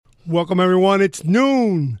Welcome, everyone. It's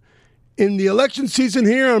noon in the election season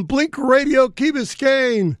here on Blink Radio, Key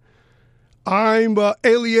Biscayne. I'm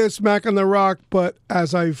alias Mac on the Rock, but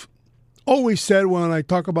as I've always said when I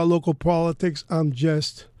talk about local politics, I'm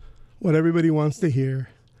just what everybody wants to hear.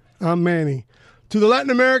 I'm Manny. To the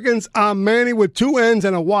Latin Americans, I'm Manny with two N's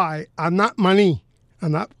and a Y. I'm not Manny.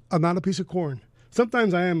 I'm not a piece of corn.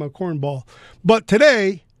 Sometimes I am a cornball. But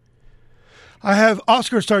today, I have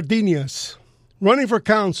Oscar Sardinas running for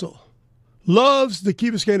council. Loves the Key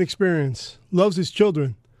Biscayne experience. Loves his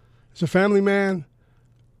children. He's a family man.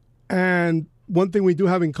 And one thing we do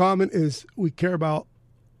have in common is we care about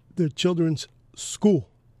the children's school.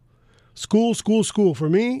 School. For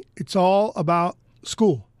me, it's all about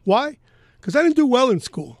school. Why? Because I didn't do well in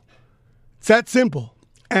school. It's that simple.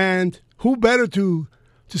 And who better to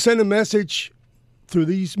send a message through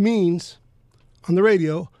these means on the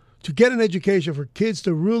radio to get an education for kids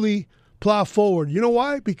to really plow forward. You know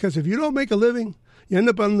why? Because if you don't make a living, you end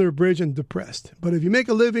up under a bridge and depressed. But if you make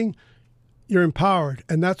a living, you're empowered.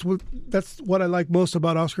 And that's what I like most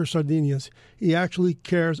about Oscar Sardinas. He actually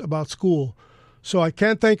cares about school. So I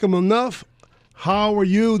can't thank him enough. How are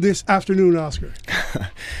you this afternoon, Oscar?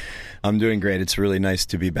 I'm doing great. It's really nice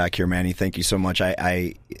to be back here, Manny. Thank you so much.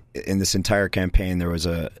 I in this entire campaign, there was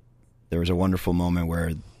a wonderful moment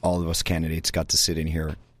where all of us candidates got to sit in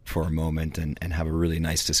here for a moment and have a really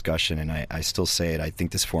nice discussion. And I still say it. I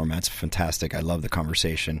think this format's fantastic. I love the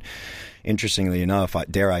conversation. Interestingly enough,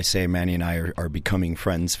 dare I say, Manny and I are becoming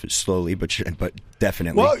friends slowly, but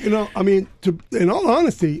definitely. Well, in all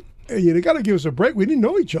honesty, you got to give us a break. We didn't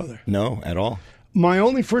know each other. No, at all. My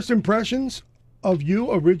only first impressions of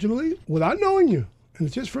you originally, without knowing you, and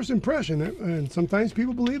it's just first impression. And sometimes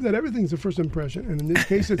people believe that everything's a first impression, and in this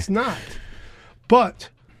case, it's not. But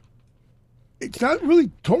it's not really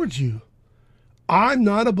towards you. I'm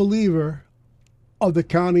not a believer of the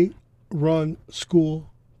county-run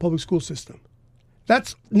public school system.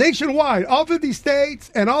 That's nationwide, all 50 states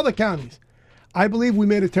and all the counties. I believe we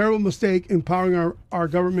made a terrible mistake empowering our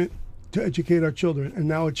government to educate our children, and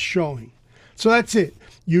now it's showing. So that's it.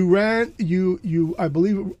 You ran, I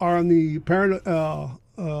believe, are on the Parent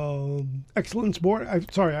Excellence Board.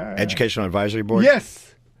 Educational Advisory Board?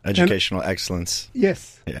 Yes. Educational excellence.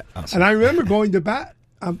 Yes. Yeah. Awesome. And I remember going to bat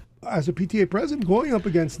as a PTA president, going up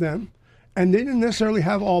against them, and they didn't necessarily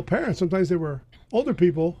have all parents. Sometimes they were older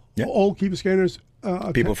people, old Key Biscayers.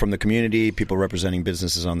 People from the community, people representing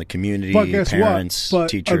businesses on the community, but guess parents, what? But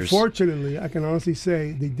teachers. Unfortunately, I can honestly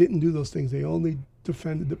say they didn't do those things. They only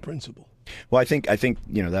defended the principle. Well, I think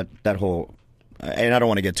that whole. And I don't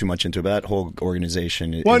want to get too much into it, but that whole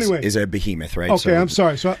organization is a behemoth, right? Okay, so I'm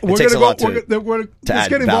sorry. So we're going to go. Let's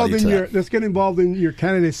get involved in your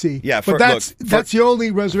candidacy. Yeah, but that's the only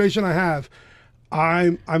reservation I have.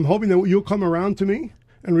 I'm hoping that you'll come around to me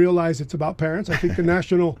and realize it's about parents. I think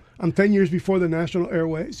I'm 10 years before the national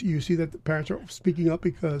airways. You see that the parents are speaking up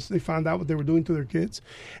because they found out what they were doing to their kids,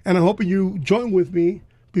 and I'm hoping you join with me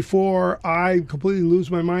before I completely lose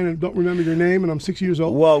my mind and don't remember your name and I'm 6 years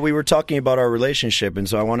old. Well, we were talking about our relationship, and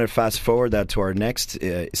so I want to fast forward that to our next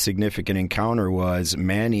significant encounter was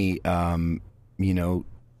Manny,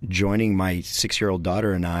 joining my 6-year-old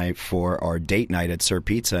daughter and I for our date night at Sir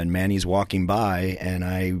Pizza, and Manny's walking by, and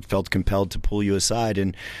I felt compelled to pull you aside,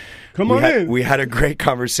 and we had a great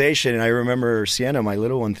conversation, and I remember Sienna, my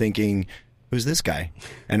little one, thinking, who's this guy?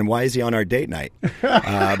 And why is he on our date night? But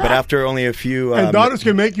after only a few... and daughters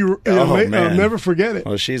can make you never forget it.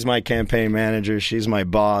 Well, she's my campaign manager. She's my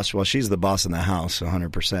boss. Well, she's the boss in the house,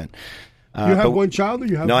 100%. You have one child? Or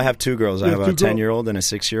you have? No, I have two girls. I have a 10-year-old and a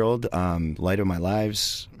 6-year-old. Light of my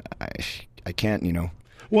lives. I can't,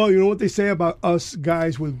 Well, you know what they say about us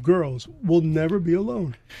guys with girls? We'll never be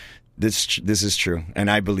alone. This is true, and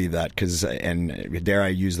I believe that and dare I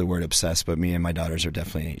use the word obsessed, but me and my daughters are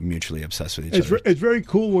definitely mutually obsessed with each other. It's very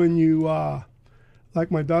cool when you, like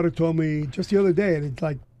my daughter told me just the other day, and it's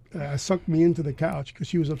like sucked me into the couch because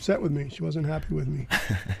she was upset with me. She wasn't happy with me.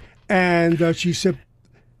 And she said,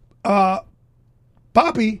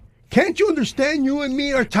 Papi, can't you understand you and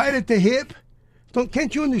me are tied at the hip?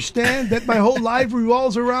 Can't you understand that my whole life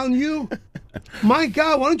revolves around you? My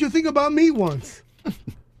God, why don't you think about me once?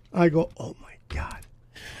 I go, oh my God,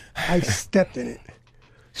 I stepped in it.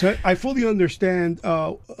 So I fully understand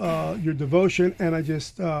your devotion, and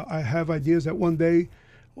I have ideas that one day,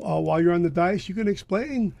 while you're on the dais, you can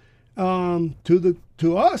explain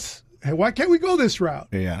to us, hey, why can't we go this route?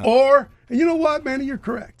 Yeah. Or, and you know what, Manny, you're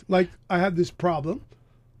correct. Like, I have this problem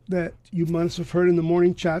that you must have heard in the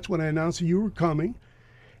morning chats when I announced that you were coming,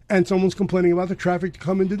 and someone's complaining about the traffic to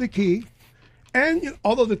come into the Key. And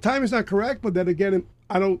although the time is not correct, but then again,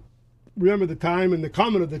 I don't remember the time and the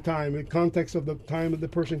comment of the time, in context of the time of the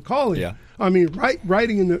person calling. Yeah. I mean,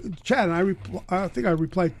 writing in the chat, and I think I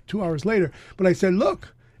replied 2 hours later, but I said,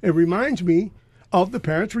 look, it reminds me of the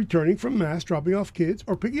parents returning from mass, dropping off kids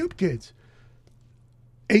or picking up kids.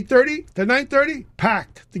 8:30 to 9:30,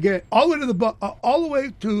 packed to get all the way to all the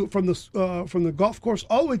way to from the golf course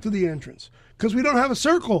all the way to the entrance, because we don't have a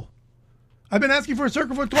circle. I've been asking for a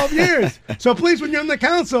circle for 12 years. So please, when you're on the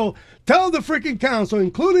council, tell the freaking council,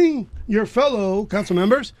 including your fellow council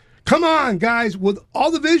members, come on, guys, with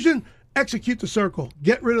all the vision, execute the circle.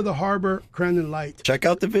 Get rid of the Harbor Crandon light. Check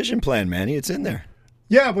out the vision plan, Manny. It's in there.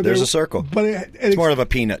 Yeah, but there's a circle. But it's more of a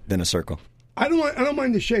peanut than a circle. I don't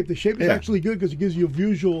mind the shape. The shape is actually good because it gives you a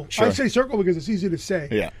visual. Sure. I say circle because it's easy to say.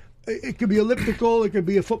 Yeah. It could be elliptical. It could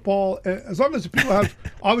be a football. As long as the people have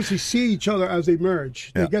obviously see each other as they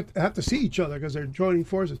merge, they have to see each other because they're joining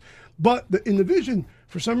forces. But in the vision,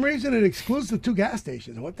 for some reason, it excludes the 2 gas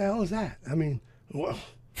stations. What the hell is that? I mean, well,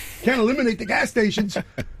 can't eliminate the gas stations.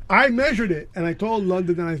 I measured it, and I told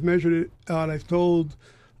London that I've measured it, and I've told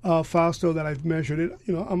Fausto that I've measured it.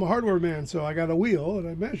 You know, I'm a hardware man, so I got a wheel, and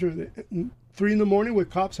I measured it at 3 a.m.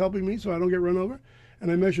 with cops helping me so I don't get run over.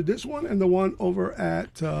 And I measured this one and the one over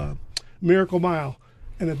at Miracle Mile.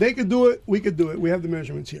 And if they could do it, we could do it. We have the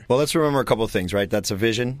measurements here. Well, let's remember a couple of things, right? That's a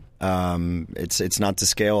vision. It's not to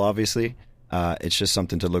scale, obviously. It's just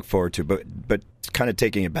something to look forward to. But kind of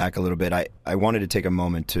taking it back a little bit, I wanted to take a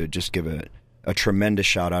moment to just give a tremendous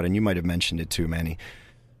shout out, and you might have mentioned it too, Manny.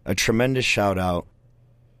 A tremendous shout out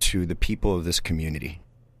to the people of this community.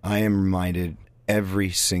 I am reminded every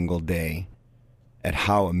single day at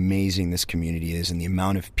how amazing this community is and the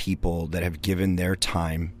amount of people that have given their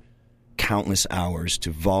time, countless hours,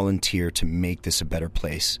 to volunteer to make this a better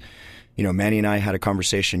place. You know, Manny and I had a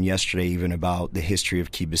conversation yesterday even about the history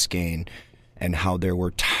of Key Biscayne and how there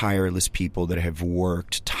were tireless people that have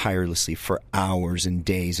worked tirelessly for hours and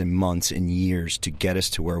days and months and years to get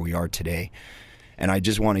us to where we are today. And I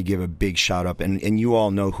just want to give a big shout out, and you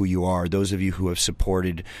all know who you are, those of you who have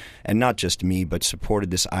supported, and not just me, but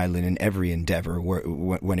supported this island in every endeavor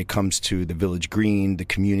when it comes to the Village Green, the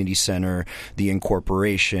community center, the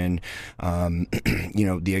incorporation, you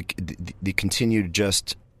know, the continued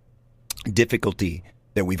just difficulty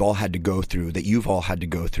that we've all had to go through, that you've all had to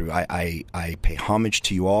go through. I pay homage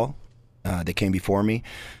to you all that came before me.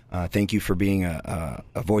 Thank you for being a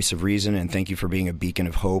voice of reason, and thank you for being a beacon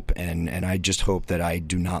of hope, and I just hope that I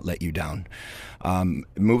do not let you down.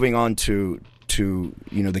 Moving on to you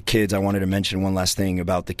know, the kids, I wanted to mention one last thing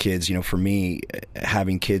about the kids. You know, for me,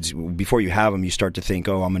 having kids, before you have them, you start to think,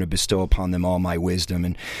 oh, I'm going to bestow upon them all my wisdom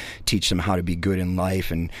and teach them how to be good in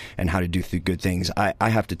life and how to do good things. I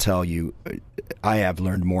have to tell you, I have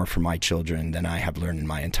learned more from my children than I have learned in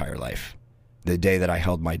my entire life. The day that I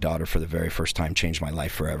held my daughter for the very first time changed my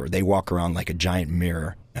life forever. They walk around like a giant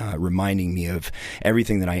mirror, reminding me of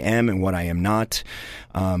everything that I am and what I am not,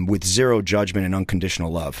 with zero judgment and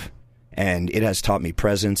unconditional love. And it has taught me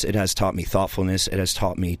presence. It has taught me thoughtfulness. It has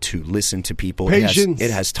taught me to listen to people. Patience.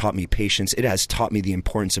 It has taught me patience. It has taught me the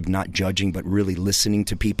importance of not judging, but really listening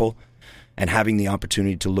to people and having the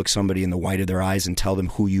opportunity to look somebody in the white of their eyes and tell them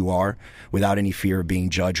who you are without any fear of being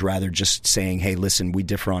judged, rather just saying, hey, listen, we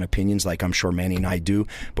differ on opinions like I'm sure Manny and I do,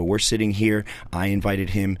 but we're sitting here. I invited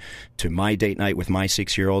him to my date night with my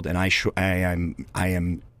 6-year-old, and I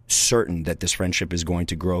am certain that this friendship is going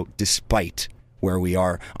to grow despite where we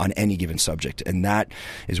are on any given subject. And that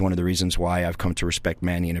is one of the reasons why I've come to respect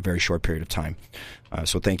Manny in a very short period of time.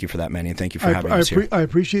 So thank you for that, Manny, and thank you for having us here. I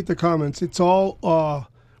appreciate the comments. It's all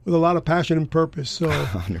with a lot of passion and purpose. So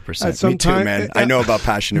 100%. Me too, man. I know about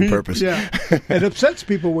passion and purpose. Yeah. It upsets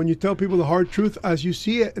people when you tell people the hard truth as you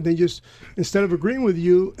see it, and they just, instead of agreeing with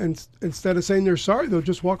you and instead of saying they're sorry, they'll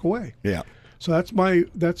just walk away. Yeah. So that's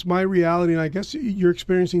my reality, and I guess you're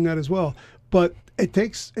experiencing that as well. But it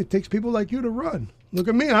takes people like you to run. Look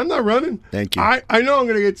at me, I'm not running. Thank you. I know I'm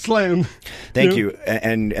going to get slammed. Thank you.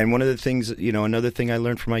 And one of the things, you know, another thing I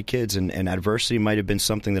learned from my kids, and adversity might have been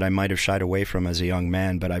something that I might have shied away from as a young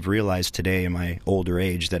man, but I've realized today in my older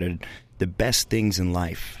age that the best things in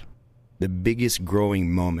life, the biggest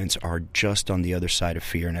growing moments are just on the other side of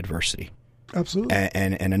fear and adversity. Absolutely.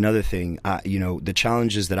 And another thing, you know, the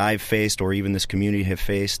challenges that I've faced or even this community have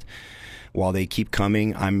faced, while they keep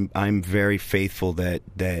coming, I'm very faithful that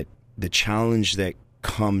the challenge that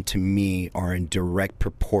come to me are in direct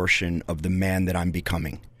proportion of the man that I'm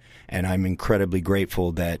becoming. And I'm incredibly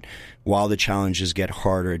grateful that while the challenges get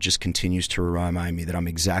harder, it just continues to remind me that I'm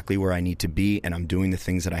exactly where I need to be and I'm doing the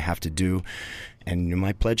things that I have to do. And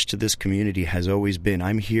my pledge to this community has always been,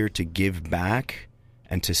 I'm here to give back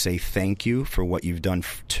and to say thank you for what you've done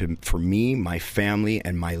for me, my family,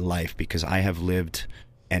 and my life, because I have lived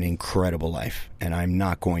an incredible life, and I'm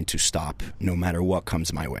not going to stop no matter what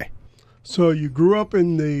comes my way. So you grew up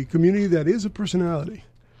in the community that is a personality.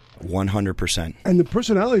 100%. And the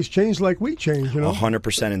personalities change like we change,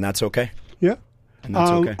 100%, and that's okay. Yeah. And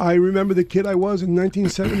that's okay. I remember the kid I was in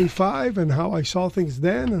 1975 and how I saw things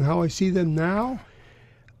then and how I see them now.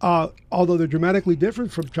 Although they're dramatically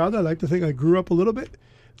different from childhood, I like to think I grew up a little bit.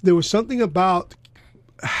 There was something about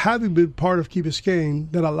having been part of Key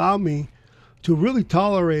Biscayne that allowed me to really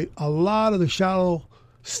tolerate a lot of the shallow,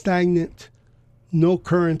 stagnant, no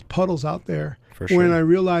current puddles out there. For sure. When I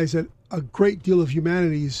realized that a great deal of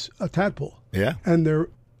humanity's a tadpole. Yeah. And their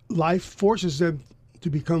life forces them to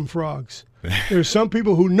become frogs. There's some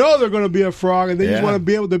people who know they're going to be a frog and they just want to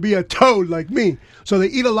be able to be a toad like me. So they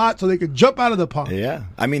eat a lot so they could jump out of the pond. Yeah.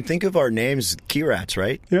 I mean, think of our names, key rats,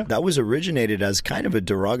 right? Yeah. That was originated as kind of a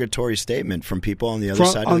derogatory statement from people on the other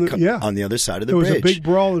side of the on the other side of the bridge. There was a big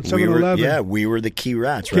brawl at 7-Eleven. We were the key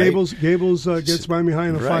rats, right? Gables gets by me high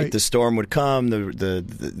in a fight. The storm would come,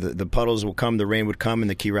 the puddles would come, the rain would come, and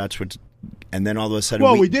the key rats would. And then all of a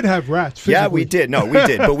sudden, we did have rats. Physically. Yeah, we did. No, we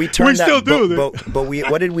did. But we turned we that. Still do. But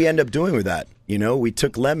what did we end up doing with that? We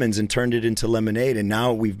took lemons and turned it into lemonade, and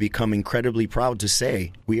now we've become incredibly proud to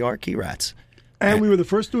say we are key rats. And we were the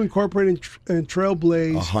first to incorporate and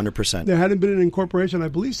trailblaze. 100%. There hadn't been an incorporation, I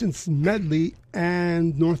believe, since Medley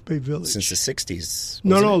and North Bay Village. Since the 60s.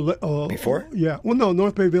 No. Before? Yeah. Well, no,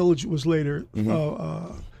 North Bay Village was later.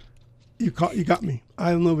 Mm-hmm. You got me.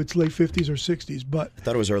 I don't know if it's late 50s or 60s, but I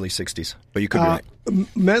thought it was early 60s, but you could be right.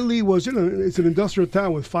 Medley was, it's an industrial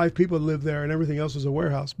town with 5 people that live there, and everything else is a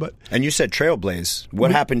warehouse. And you said Trailblaze.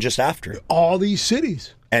 What happened just after? All these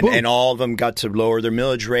cities, and all of them got to lower their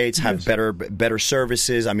millage rates, have better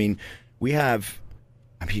services. I mean, we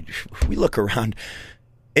look around.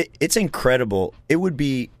 It's incredible. It would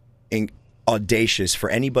be audacious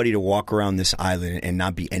for anybody to walk around this island and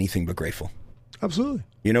not be anything but grateful. Absolutely.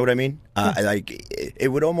 You know what I mean?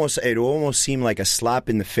 It would almost seem like a slap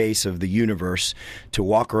in the face of the universe to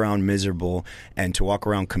walk around miserable and to walk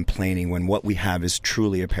around complaining when what we have is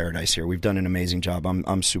truly a paradise here. We've done an amazing job.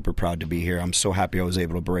 I'm super proud to be here. I'm so happy I was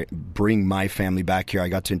able to bring my family back here. I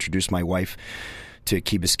got to introduce my wife to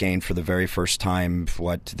Key Biscayne for the very first time.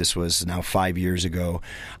 This was now 5 years ago.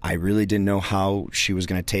 I really didn't know how she was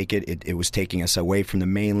going to take it. It was taking us away from the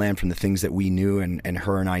mainland, from the things that we knew and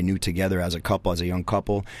her and I knew together as a couple, as a young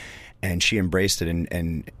couple. And she embraced it,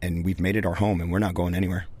 and we've made it our home, and we're not going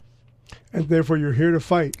anywhere. And therefore, you're here to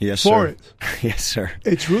fight it. Yes, sir.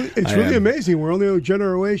 It's really amazing. We're only a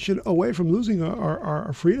generation away from losing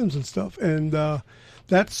our freedoms and stuff, and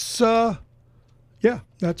that's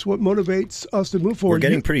what motivates us to move forward. We're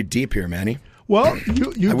getting pretty deep here, Manny. Well,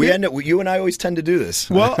 you and I always tend to do this.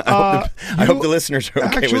 Well, I hope the listeners are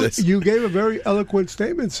okay with this. You gave a very eloquent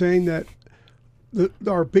statement saying that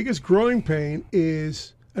our biggest growing pain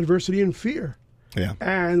is adversity and fear. Yeah.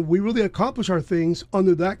 And we really accomplish our things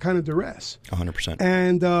under that kind of duress. 100%.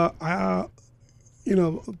 And,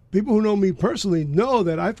 people who know me personally know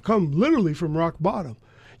that I've come literally from rock bottom.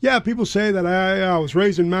 Yeah, people say that I was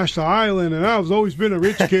raised in Mashta Island and I've always been a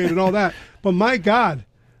rich kid and all that. But my God,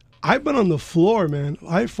 I've been on the floor, man.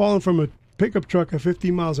 I've fallen from a pickup truck at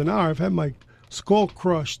 15 miles an hour. I've had my skull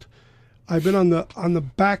crushed. I've been on the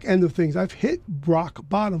back end of things. I've hit rock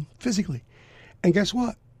bottom physically. And guess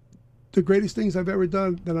what? The greatest things I've ever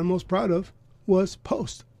done that I'm most proud of was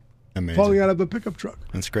post. Amazing. Falling out of a pickup truck.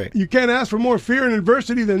 That's great. You can't ask for more fear and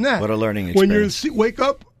adversity than that. What a learning experience. When you wake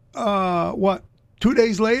up, 2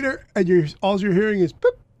 days later, and all you're hearing is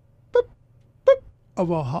beep, beep, beep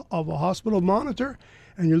of a hospital monitor,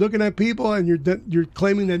 and you're looking at people, and you're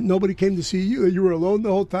claiming that nobody came to see you, and you were alone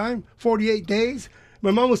the whole time, 48 days.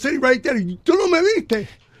 My mom was sitting right there. You don't know me viste.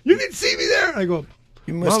 You didn't see me there. I go.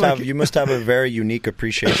 You must have a very unique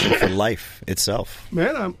appreciation for life itself.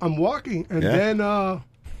 Man, I'm walking, and then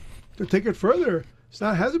to take it further,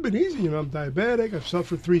 hasn't been easy. I'm diabetic. I've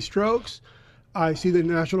suffered 3 strokes. I see the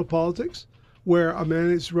national politics where a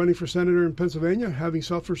man is running for senator in Pennsylvania, having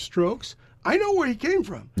suffered strokes. I know where he came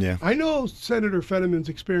from. Yeah. I know Senator Fetterman's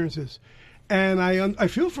experiences, and I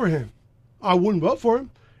feel for him. I wouldn't vote for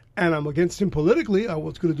him, and I'm against him politically. I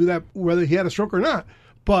was going to do that whether he had a stroke or not.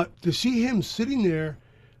 But to see him sitting there,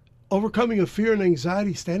 overcoming a fear and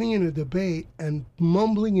anxiety, standing in a debate and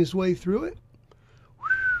mumbling his way through it,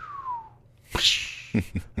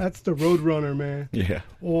 that's the roadrunner, man. Yeah.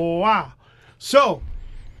 Wow. So,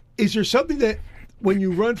 is there something that when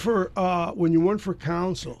you run for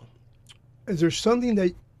council, is there something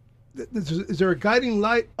is there a guiding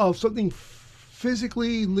light of something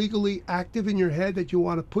physically, legally active in your head that you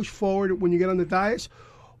want to push forward when you get on the dais?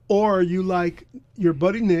 Or are you like your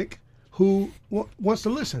buddy Nick, who wants to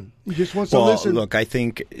listen? He just wants to listen. Look, I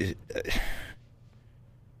think...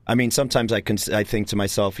 sometimes I think to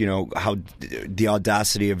myself, how the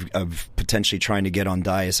audacity of potentially trying to get on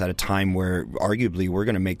dais at a time where arguably we're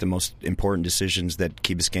going to make the most important decisions that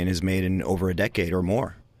Key Biscayne has made in over a decade or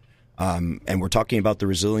more. And we're talking about the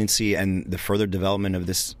resiliency and the further development of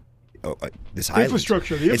this island.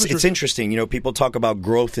 Infrastructure. It's interesting. People talk about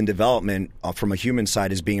growth and development from a human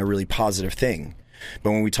side as being a really positive thing.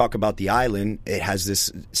 But when we talk about the island, it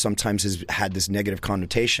sometimes has had this negative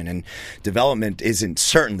connotation. And development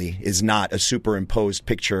is not a superimposed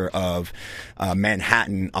picture of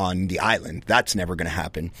Manhattan on the island. That's never going to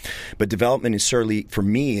happen. But development is certainly, for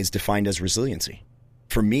me, is defined as resiliency.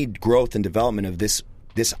 For me, growth and development of this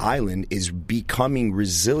island is becoming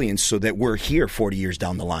resilient so that we're here 40 years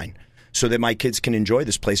down the line. So that my kids can enjoy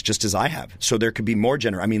this place just as I have. So there could be more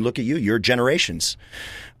look at you, your generations.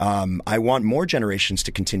 I want more generations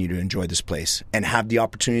to continue to enjoy this place and have the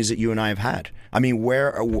opportunities that you and I have had. I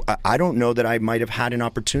don't know that I might have had an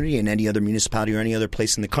opportunity in any other municipality or any other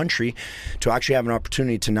place in the country to actually have an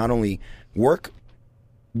opportunity to not only work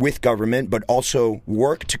with government, but also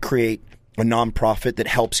work to create a nonprofit that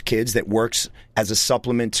helps kids, that works as a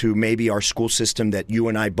supplement to maybe our school system that you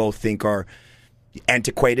and I both think are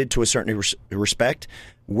antiquated to a certain respect.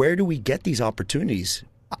 Where do we get these opportunities?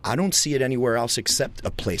 I don't see it anywhere else except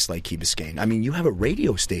a place like Key Biscayne. You have a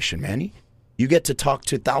radio station, Manny. You get to talk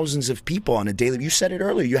to thousands of people on a daily. You said it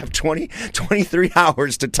earlier. You have 23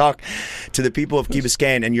 hours to talk to the people of Key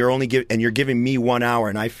Biscayne, and you're giving me 1 hour,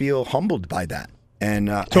 and I feel humbled by that. And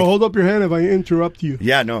so hold up your hand if I interrupt you.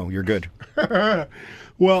 Yeah, no, you're good.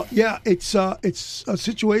 Well, yeah, it's a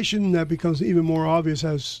situation that becomes even more obvious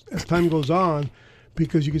as time goes on,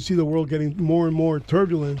 because you can see the world getting more and more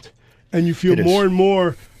turbulent, and you feel more and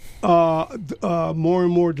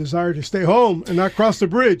more desire to stay home and not cross the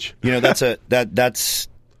bridge. That's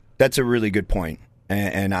a really good point.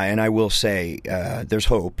 And I will say there's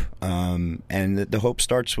hope, and the hope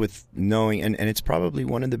starts with knowing, and it's probably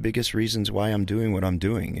one of the biggest reasons why I'm doing what I'm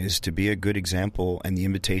doing, is to be a good example and the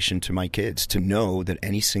invitation to my kids to know that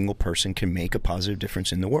any single person can make a positive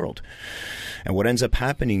difference in the world. And what ends up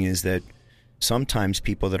happening is that sometimes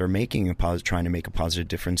people that are trying to make a positive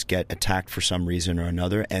difference get attacked for some reason or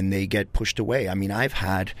another, and they get pushed away. I've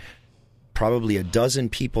had probably a dozen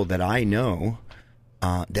people that I know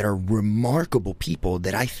that are remarkable people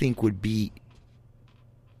that I think would be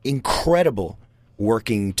incredible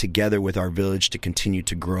working together with our village to continue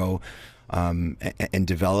to grow and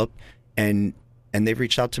develop. And they've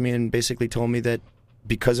reached out to me and basically told me that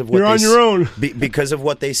because of what you're on your own, because of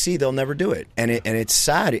what they see, they'll never do it. And it's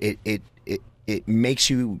sad. It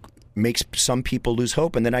makes some people lose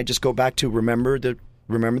hope. And then I just go back to remember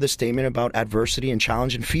the statement about adversity and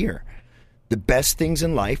challenge and fear. The best things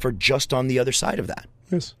in life are just on the other side of that.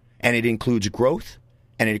 Yes. And it includes growth,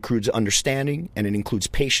 and it includes understanding, and it includes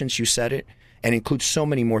patience, you said it, and it includes so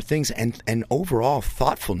many more things, and overall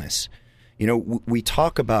thoughtfulness. We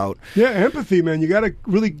talk about... Yeah, empathy, man. You got to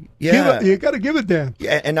really give a damn.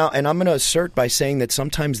 Yeah, and I'm going to assert by saying that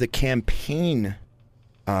sometimes the campaign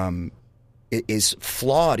is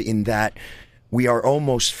flawed in that we are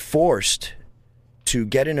almost forced to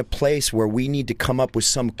get in a place where we need to come up with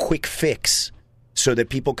some quick fix so that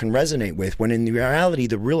people can resonate with, when in reality,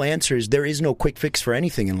 the real answer is there is no quick fix for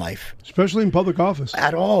anything in life. Especially in public office.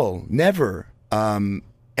 At all. Never.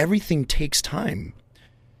 Everything takes time.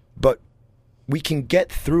 But we can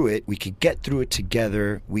get through it. We can get through it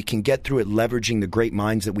together. We can get through it leveraging the great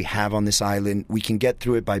minds that we have on this island. We can get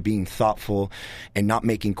through it by being thoughtful and not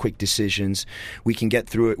making quick decisions. We can get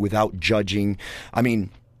through it without judging.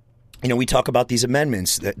 We talk about these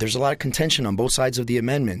amendments. There's a lot of contention on both sides of the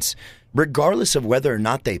amendments. Regardless of whether or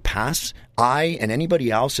not they pass, I and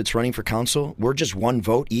anybody else that's running for council, we're just one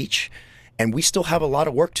vote each, and we still have a lot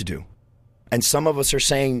of work to do. And some of us are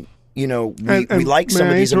saying, we like some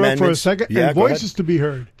of these amendments. For a second? Yeah, and voices to be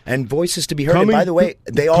heard. And voices to be heard. And by the way,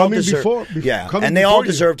 they all deserve. And they all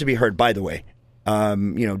deserve to be heard. By the way,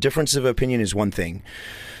 difference of opinion is one thing.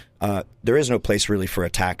 There is no place really for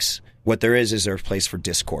attacks. What there is there's a place for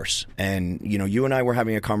discourse. And, you and I were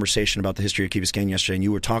having a conversation about the history of Key Biscayne yesterday, and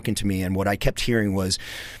you were talking to me, and what I kept hearing was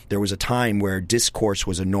there was a time where discourse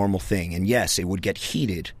was a normal thing. And yes, it would get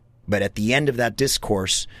heated, but at the end of that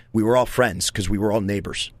discourse, we were all friends because we were all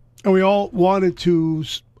neighbors. And we all wanted to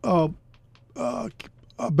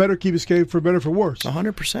better Key Biscayne, for better for worse.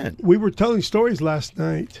 100%. We were telling stories last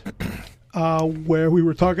night where we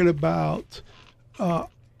were talking about...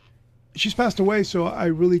 she's passed away, so I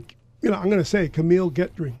really I'm going to say Camille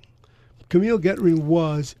Gettering. Camille Gettering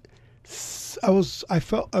was, I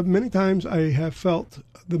felt many times I have felt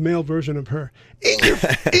the male version of her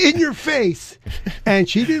in your face, and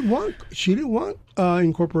she didn't want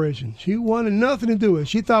incorporation. She wanted nothing to do with it.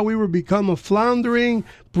 She thought we would become a floundering,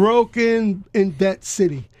 broken, in debt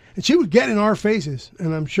city. And she would get in our faces,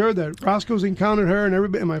 and I'm sure that Roscoe's encountered her, and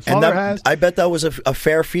everybody, and my father has. I bet that was a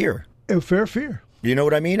fair fear. A fair fear. You know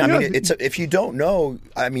what I mean? If you don't know,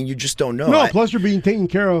 you just don't know. No, plus you're being taken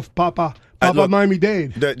care of, Papa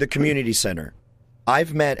Miami-Dade. The community center.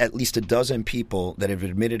 I've met at least a dozen people that have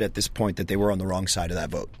admitted at this point that they were on the wrong side of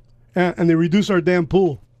that vote. And they reduced our damn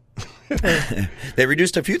pool. They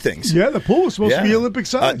reduced a few things. Yeah, the pool was supposed to be Olympic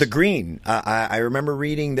size. The green. I remember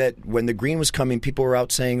reading that when the green was coming, people were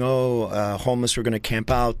out saying, homeless were going to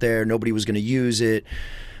camp out there. Nobody was going to use it.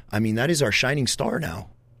 I mean, that is our shining star now.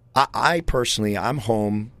 I personally, I'm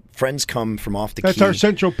home. Friends come from off the key. That's our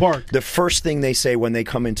Central Park. The first thing they say when they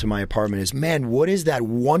come into my apartment is, man, what is that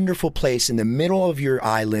wonderful place in the middle of your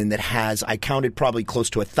island that has, I counted probably close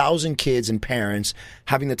to 1,000 kids and parents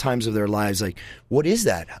having the times of their lives. Like, what is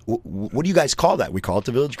that? What do you guys call that? We call it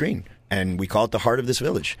the Village Green, and we call it the heart of this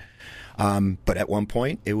village. But at one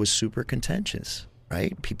point, it was super contentious,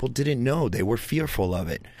 right? People didn't know. They were fearful of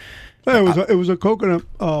it. It was a coconut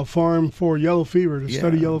farm for yellow fever, to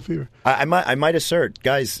study yellow fever. I might assert,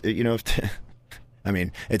 guys,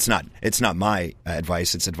 it's not my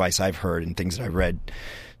advice. It's advice I've heard and things that I've read.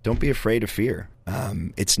 Don't be afraid of fear.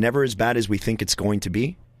 It's never as bad as we think it's going to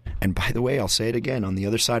be. And by the way, I'll say it again, on the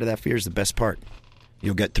other side of that fear is the best part.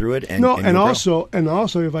 You'll get through it. And also,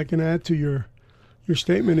 if I can add to your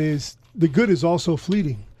statement, is the good is also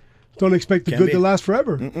fleeting. Don't expect the good to last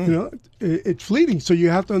forever. It's fleeting. So you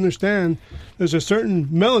have to understand there's a certain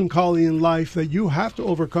melancholy in life that you have to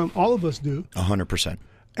overcome. All of us do. 100%.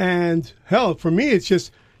 And hell, for me, it's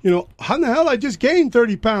just, how in the hell I just gained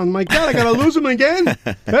 30 pounds? My God, I got to lose them again?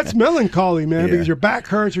 That's melancholy, man, because your back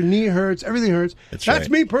hurts, your knee hurts, everything hurts. That's right.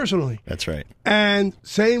 me personally. That's right. And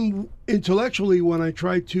same intellectually when I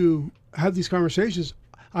try to have these conversations,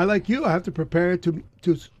 I like you. I have to prepare to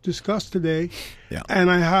discuss today, and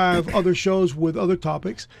I have other shows with other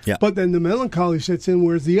topics. Yeah. But then the melancholy sets in,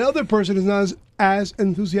 whereas the other person is not as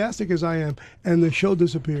enthusiastic as I am, and the show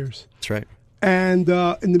disappears. That's right. And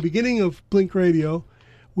in the beginning of Blink Radio,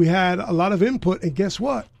 we had a lot of input, and guess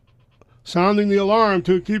what? Sounding the alarm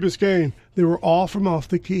to Key Biscayne. They were all from off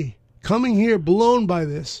the key, coming here blown by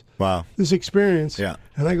this experience. Yeah.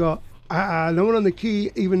 And I go, no one on the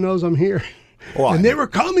key even knows I'm here. Well, and they were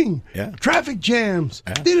coming. Yeah. Traffic jams.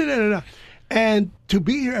 Yeah. Da-da-da-da-da. And to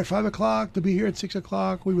be here at 5 o'clock, to be here at 6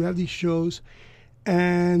 o'clock, we would have these shows.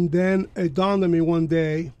 And then it dawned on me one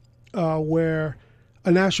day where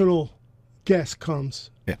a national guest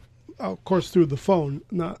comes. Yeah. Of course, through the phone,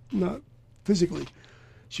 not physically.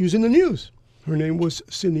 She was in the news. Her name was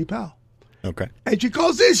Sidney Powell. Okay. And she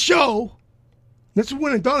calls this show. This is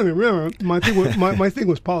when it dawned on me. Remember, my thing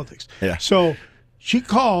was politics. Yeah. So she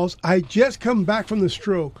calls. I just come back from the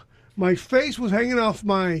stroke. My face was hanging off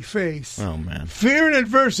my face. Oh, man. Fear and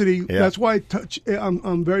adversity. Yeah. That's why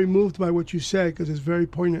I'm very moved by what you said, because it's very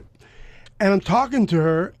poignant. And I'm talking to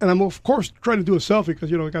her, and I'm, of course, trying to do a selfie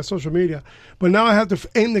because, I got social media. But now I have to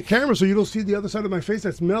aim the camera so you don't see the other side of my face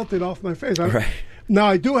that's melted off my face. Right. Now,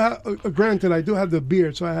 I do have, granted, I do have the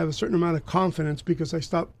beard, so I have a certain amount of confidence because I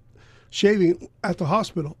stopped shaving at the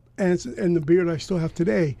hospital. And the beard I still have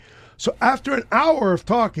today. So after an hour of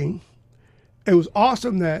talking, it was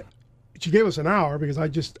awesome that she gave us an hour because I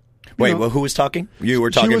just... Wait, well, who was talking? You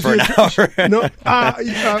were talking for an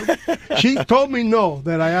hour? She told me no,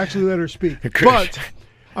 that I actually let her speak. But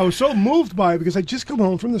I was so moved by it because I just come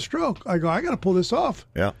home from the stroke. I go, I got to pull this off.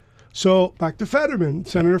 Yeah. So back to Fetterman,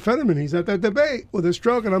 Senator Fetterman. He's at that debate with a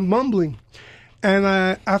stroke, and I'm mumbling. And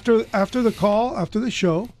after the call, after the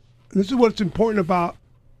show, and this is what's important about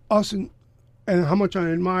us and how much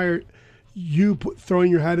I admire you throwing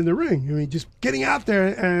your hat in the ring. I mean, just getting out there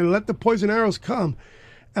and let the poison arrows come.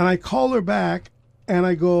 And I call her back, and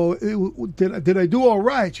I go, did I do all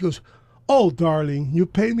right? She goes, oh, darling, you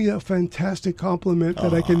paid me a fantastic compliment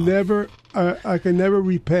that I can never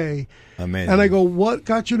repay. Amazing. And I go, what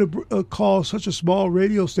got you to call such a small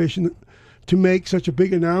radio station to make such a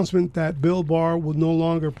big announcement that Bill Barr will no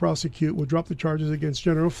longer will drop the charges against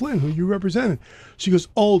General Flynn, who you represented? She goes,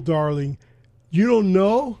 oh, darling, you don't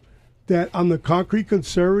know that I'm the concrete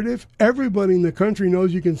conservative? Everybody in the country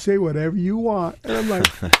knows you can say whatever you want. And I'm like,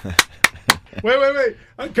 wait.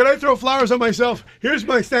 Can I throw flowers on myself? Here's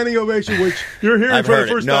my standing ovation, which you're hearing for the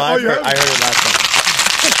first time. I heard it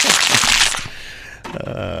last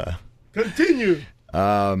time. Continue.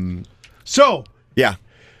 So. Yeah.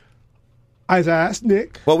 As I asked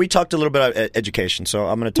Nick. Well, we talked a little bit about education, so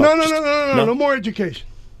I'm going to talk. No more education.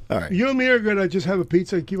 All right. You and me are going to just have a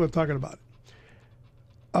pizza and keep on talking about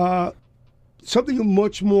it. Something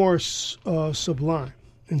much more sublime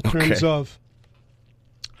in terms of,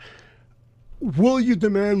 will you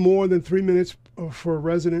demand more than 3 minutes for a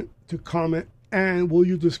resident to comment, and will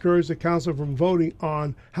you discourage the council from voting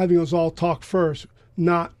on having us all talk first,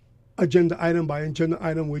 not agenda item by agenda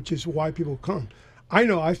item, which is why people come. I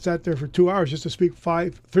know I've sat there for 2 hours just to speak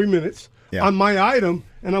 3 minutes on my item,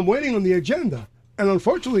 and I'm waiting on the agenda. And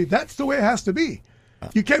unfortunately, that's the way it has to be.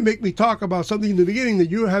 You can't make me talk about something in the beginning that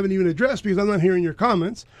you haven't even addressed because I'm not hearing your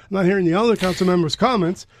comments. I'm not hearing the other council members'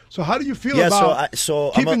 comments. So how do you feel about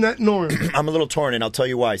keeping that norm? I'm a little torn, and I'll tell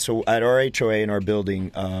you why. So at our HOA in our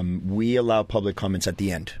building, we allow public comments at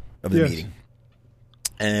the end of the meeting.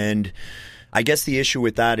 And I guess the issue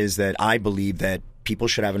with that is that I believe that people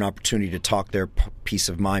should have an opportunity to talk their peace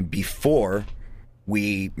of mind before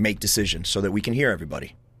we make decisions so that we can hear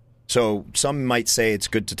everybody. So some might say it's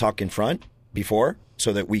good to talk in front before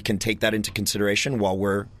so that we can take that into consideration while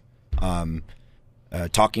we're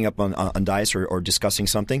talking up on dais or discussing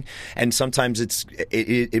something. And sometimes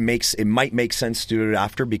it might make sense to do it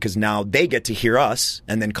after because now they get to hear us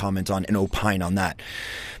and then comment on and opine on that.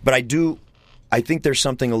 But I think there's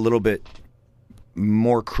something a little bit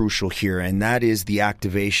more crucial here, and that is the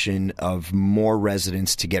activation of more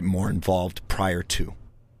residents to get more involved prior to.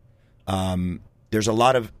 There's a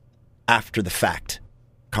lot of after the fact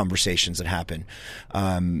conversations that happen.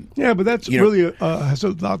 But that's really has a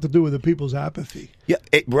lot to do with the people's apathy. Yeah,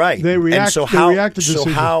 right. They react. And so they react to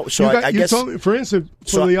decisions. I guess, told me, for instance,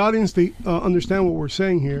 for the audience to understand what we're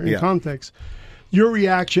saying here in context, your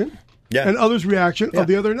reaction and others' reaction of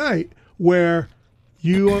the other night, where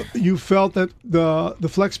you felt that the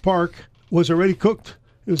Flex Park was already cooked.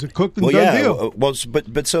 It was a cooked and done deal. Well,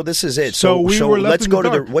 but so this is it. So let's go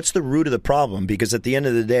to what's the root of the problem? Because at the end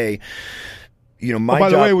of the day, my by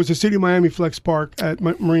job. the way, it was the City of Miami Flex Park at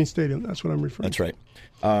Marine Stadium. That's what I'm referring to. That's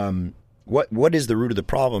right. What is the root of the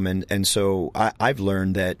problem? And so I've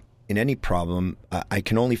learned that in any problem, I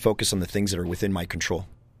can only focus on the things that are within my control.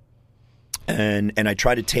 And I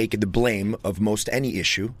try to take the blame of most any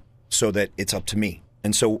issue so that it's up to me.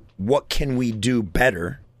 And so what can we do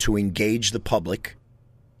better to engage the public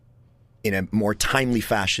in a more timely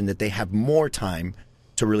fashion that they have more time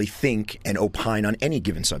to really think and opine on any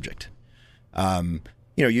given subject?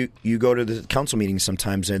 You go to the council meetings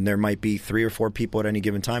sometimes and there might be 3 or 4 people at any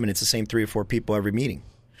given time and it's the same 3 or 4 people every meeting.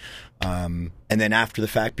 And then after the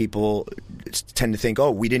fact, people tend to think, oh,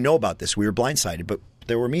 we didn't know about this. We were blindsided. But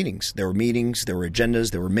there were meetings, there were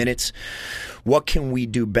agendas, there were minutes. What can we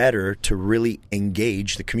do better to really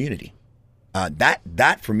engage the community?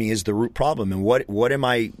 That for me is the root problem. And what am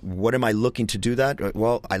I looking to do that?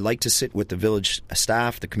 Well, I like to sit with the village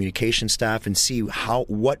staff, the communication staff, and see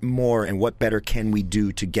what more and what better can we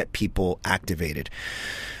do to get people activated.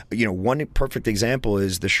 One perfect example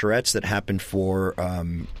is the charrettes that happened for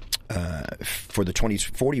the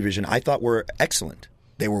 2040 vision. I thought were excellent.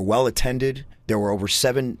 They were well attended. There were over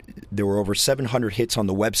 700 hits on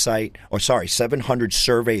the website. 700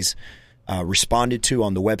 surveys responded to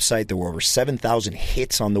on the website. There were over 7,000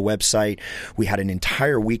 hits on the website. We had an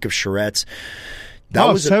entire week of charrettes. That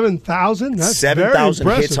was 7,000? That's 7,000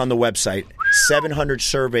 hits on the website. 700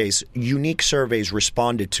 surveys, unique surveys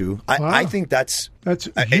responded to. I think that's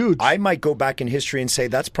huge. I might go back in history and say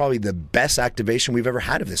that's probably the best activation we've ever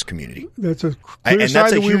had of this community. That's a and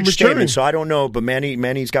that's a huge statement. So I don't know, but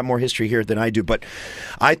Manny's got more history here than I do. But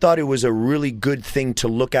I thought it was a really good thing to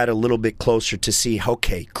look at a little bit closer to see.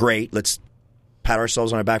 Okay, great. Let's pat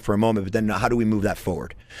ourselves on our back for a moment, but then how do we move that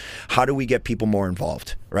forward? How do we get people more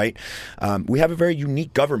involved? Right? We have a very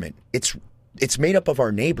unique government. It's made up of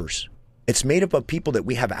our neighbors. It's made up of people that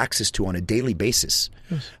we have access to on a daily basis.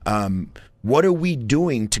 Yes. What are we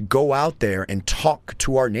doing to go out there and talk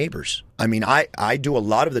to our neighbors? I mean, I do a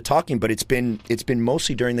lot of the talking, but it's been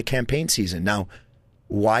mostly during the campaign season. Now,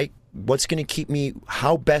 why? What's going to keep me?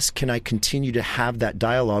 How best can I continue to have that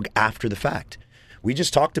dialogue after the fact? We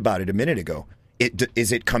just talked about it a minute ago.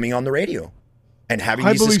 Is it coming on the radio and having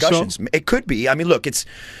these discussions? So. It could be. I mean, look, it's.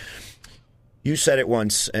 You said it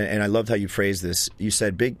once, and I loved how you phrased this. You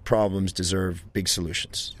said big problems deserve big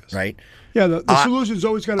solutions, yes. Right? Yeah, the solution's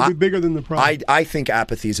always got to be bigger than the problem. I think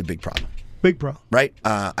apathy is a big problem. Big problem, right?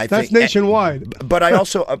 That's nationwide. But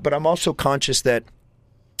I'm also conscious that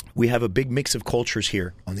we have a big mix of cultures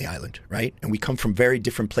here on the island, right? And we come from very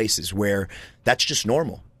different places where that's just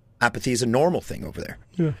normal. Apathy is a normal thing over there.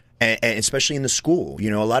 Yeah. And especially in the school.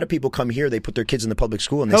 You know, a lot of people come here, they put their kids in the public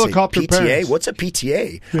school, and they Helicopter say, PTA? parents. What's a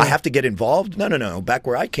PTA? Yeah. I have to get involved? No. Back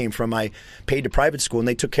where I came from, I paid to private school, and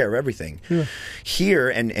they took care of everything. Yeah. Here,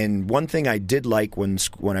 and one thing I did like when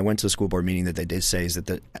I went to the school board meeting that they did say is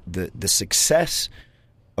that the success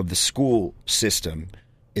of the school system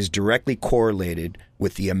is directly correlated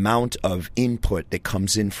with the amount of input that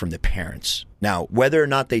comes in from the parents. Now, whether or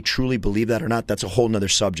not they truly believe that or not, that's a whole nother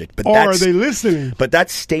subject. But or are they listening? But that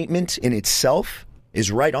statement in itself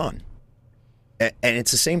is right on. And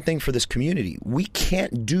it's the same thing for this community. We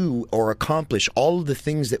can't do or accomplish all of the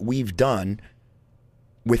things that we've done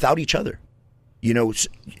without each other. You know,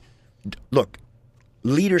 look,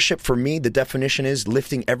 leadership for me, the definition is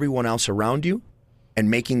lifting everyone else around you and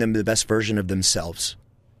making them the best version of themselves.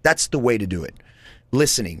 That's the way to do it.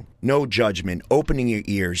 Listening, no judgment, opening your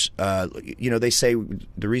ears. You know, they say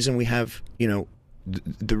the reason we have, you know,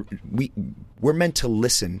 we're meant to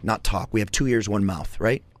listen, not talk. We have 2 ears, 1 mouth,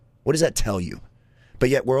 right? What does that tell you? But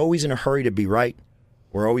yet we're always in a hurry to be right.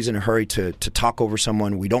 We're always in a hurry to talk over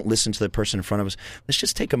someone. We don't listen to the person in front of us. Let's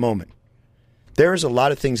just take a moment. There's a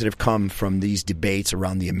lot of things that have come from these debates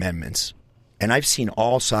around the amendments, and I've seen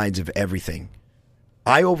all sides of everything.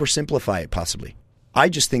 I oversimplify it possibly. I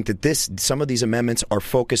just think that some of these amendments are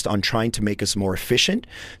focused on trying to make us more efficient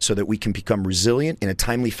so that we can become resilient in a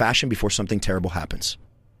timely fashion before something terrible happens.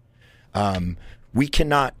 We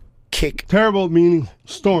cannot kick... Terrible meaning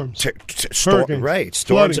storms. Hurricanes. Right.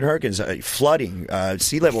 Storms Flooding. and hurricanes, flooding,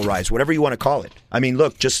 sea level rise, whatever you want to call it. I mean,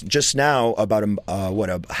 look, just now, about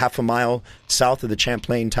a half a mile south of the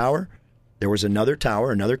Champlain Tower, there was another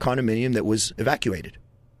tower, another condominium that was evacuated.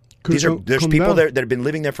 There's people there that have been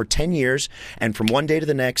living there for 10 years, and from one day to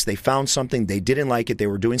the next, they found something, they didn't like it, they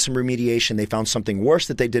were doing some remediation, they found something worse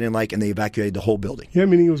that they didn't like, and they evacuated the whole building. Yeah,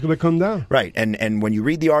 meaning it was going to come down. Right, and when you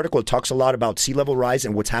read the article, it talks a lot about sea level rise,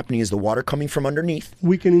 and what's happening is the water coming from underneath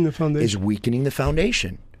Weakening the foundation. is weakening the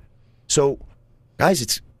foundation. So,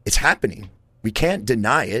 guys, it's happening. We can't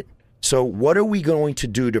deny it. So what are we going to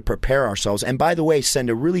do to prepare ourselves? And by the way, send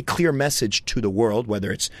a really clear message to the world,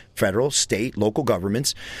 whether it's federal, state, local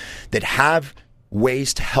governments, that have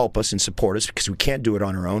ways to help us and support us because we can't do it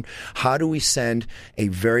on our own. How do we send a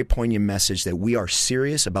very poignant message that we are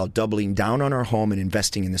serious about doubling down on our home and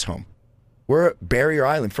investing in this home? We're a barrier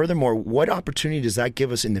island. Furthermore, what opportunity does that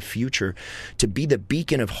give us in the future to be the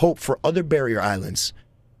beacon of hope for other barrier islands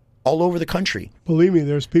all over the country? Believe me,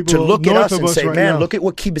 there's people to look at north us of and us say, right man, now. look at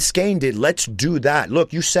what Key Biscayne did. Let's do that.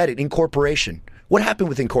 Look, you said it, incorporation. What happened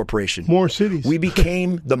with incorporation? More cities. We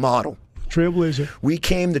became the model. Trailblazer. We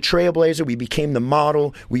became the trailblazer. We became the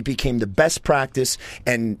model. We became the best practice.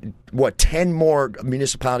 And 10 more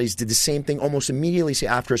municipalities did the same thing almost immediately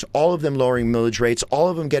after us, all of them lowering millage rates, all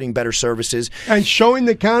of them getting better services. And showing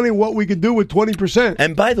the county what we could do with 20%.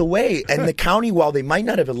 And by the way, and the county, while they might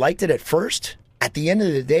not have liked it at first, at the end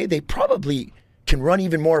of the day, they probably can run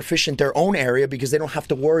even more efficient their own area because they don't have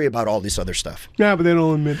to worry about all this other stuff. Yeah, but they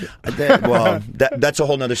don't admit it. Well, that's a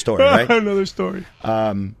whole nother story, right? Another story.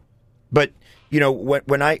 But, you know,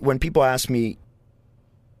 when people ask me,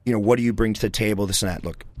 you know, what do you bring to the table, this and that,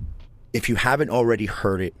 look, if you haven't already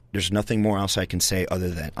heard it, there's nothing more else I can say other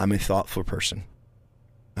than I'm a thoughtful person.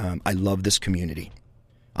 I love this community.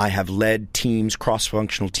 I have led teams,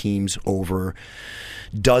 cross-functional teams, over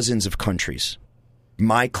dozens of countries.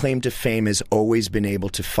 My claim to fame has always been able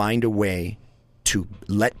to find a way to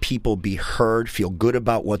let people be heard, feel good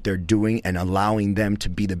about what they're doing, and allowing them to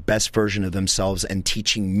be the best version of themselves and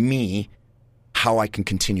teaching me how I can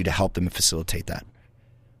continue to help them and facilitate that.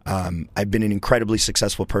 I've been an incredibly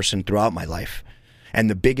successful person throughout my life. And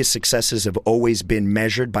the biggest successes have always been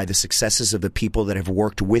measured by the successes of the people that have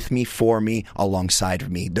worked with me, for me, alongside of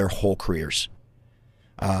me, their whole careers.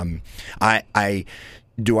 Do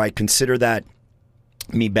I consider that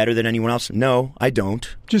me better than anyone else? No, I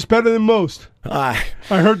don't. Just better than most. I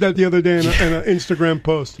heard that the other day in an Instagram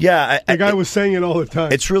post. Yeah. The guy was saying it all the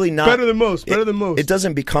time. It's really not. Better than most. Better than most. It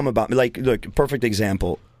doesn't become about me. Like, look, perfect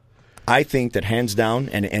example. I think that hands down,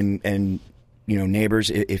 and you know, neighbors,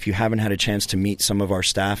 if you haven't had a chance to meet some of our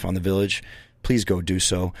staff on the village, please go do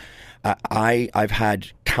so. I've had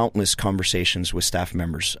countless conversations with staff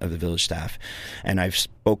members of the village staff, and I've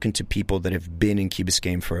spoken to people that have been in Key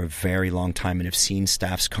Biscayne for a very long time and have seen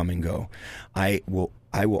staffs come and go. I will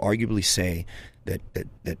arguably say that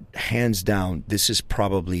hands down, this is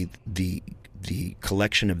probably the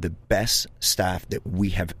collection of the best staff that we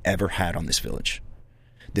have ever had on this village.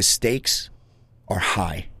 The stakes are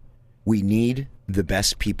high. We need the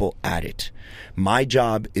best people at it. My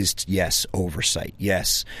job is to, yes, oversight.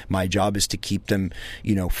 Yes, my job is to keep them,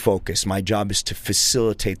 focused. My job is to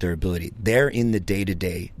facilitate their ability. They're in the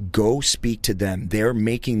day-to-day. Go speak to them. They're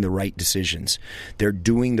making the right decisions. They're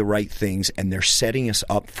doing the right things, and they're setting us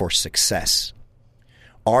up for success.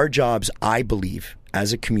 Our jobs, I believe,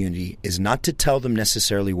 as a community, is not to tell them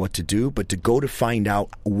necessarily what to do, but to go to find out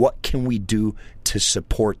what can we do to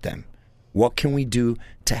support them. What can we do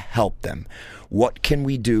to help them? What can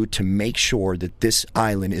we do to make sure that this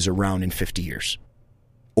island is around in 50 years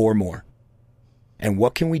or more? And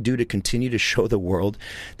what can we do to continue to show the world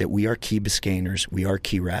that we are Key Biscayners, we are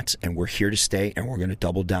Key Rats, and we're here to stay, and we're going to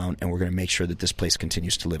double down, and we're going to make sure that this place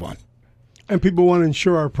continues to live on. And people want to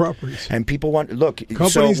insure our properties. And people want, look.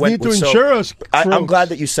 Companies need to insure us. I'm glad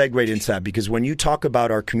that you segued into that, because when you talk about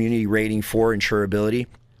our community rating for insurability,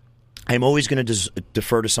 I'm always going to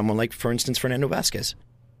defer to someone like, for instance, Fernando Vasquez.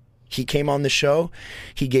 He came on the show.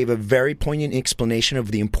 He gave a very poignant explanation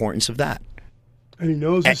of the importance of that. And he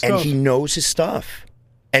knows his stuff. And he knows his stuff.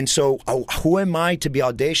 And so who am I to be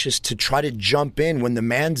audacious to try to jump in when the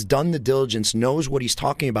man's done the diligence, knows what he's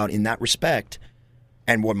talking about in that respect?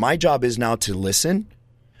 And what my job is now to listen,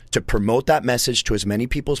 to promote that message to as many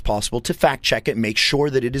people as possible, to fact check it, make sure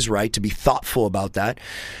that it is right, to be thoughtful about that,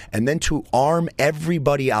 and then to arm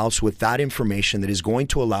everybody else with that information that is going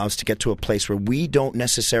to allow us to get to a place where we don't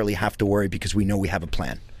necessarily have to worry because we know we have a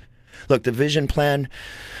plan. Look, the vision plan,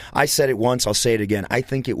 I said it once, I'll say it again. I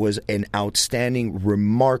think it was an outstanding,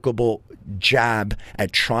 remarkable jab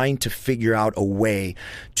at trying to figure out a way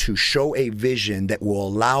to show a vision that will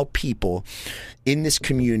allow people in this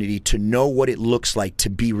community to know what it looks like to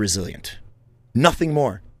be resilient. Nothing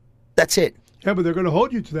more. That's it. Yeah, but they're going to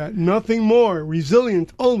hold you to that. Nothing more.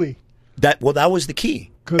 Resilient only. That was the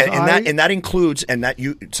key. And that includes, and that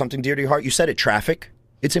something dear to your heart, you said it, traffic.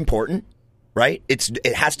 It's important, right?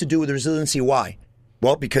 It has to do with resiliency. Why?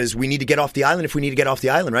 Well, because we need to get off the island if we need to get off the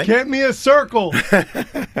island, right? Get me a circle.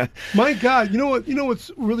 My God, you know what's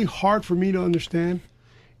really hard for me to understand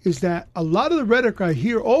is that a lot of the rhetoric I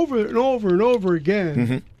hear over and over and over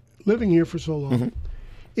again, living here for so long,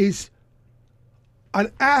 is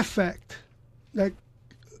an affect. Like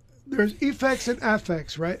there's effects and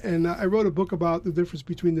affects, right? And I wrote a book about the difference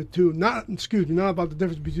between the two. Not about the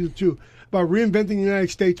difference between the two. About reinventing the United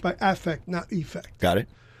States by affect, not effect. Got it.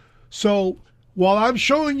 So while I'm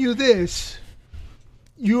showing you this,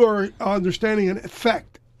 you are understanding an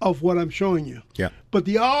effect of what I'm showing you. Yeah. But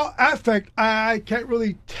the affect, I can't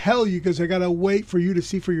really tell you because I got to wait for you to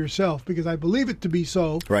see for yourself because I believe it to be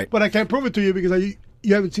so. Right. But I can't prove it to you because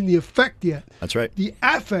you haven't seen the effect yet. That's right. The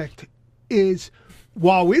affect is,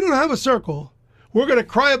 while we don't have a circle, we're going to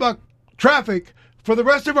cry about traffic for the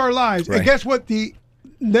rest of our lives. Right. And guess what the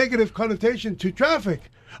negative connotation to traffic?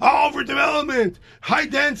 Overdevelopment, high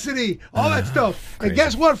density, all that stuff. Crazy. And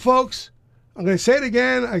guess what, folks? I'm going to say it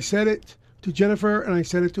again. I said it to Jennifer, and I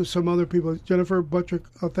said it to some other people. Jennifer Buttrick,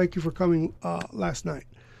 thank you for coming last night.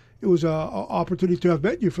 It was an opportunity to have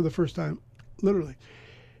met you for the first time, literally.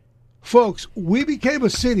 Folks, we became a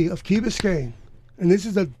city of Key Biscayne, and this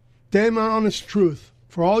is the damn honest truth.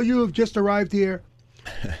 For all you who have just arrived here,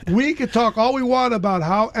 we could talk all we want about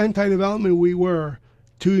how anti-development we were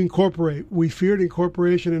to incorporate. We feared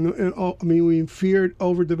incorporation, and we feared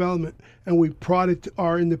overdevelopment, and we prodded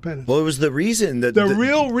our independence. Well, it was the reason that the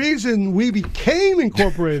real reason we became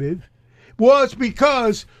incorporated was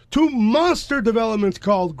because two monster developments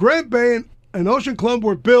called Grand Bay and Ocean Club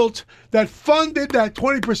were built that funded that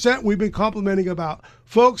 20% we've been complimenting about.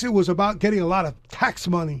 Folks, it was about getting a lot of tax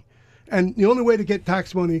money. And the only way to get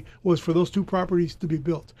tax money was for those two properties to be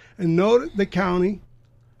built. And note the county,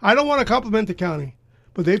 I don't want to compliment the county,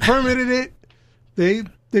 but they permitted it.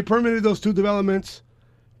 They permitted those two developments,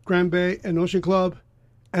 Grand Bay and Ocean Club.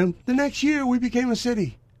 And the next year, we became a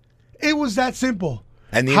city. It was that simple.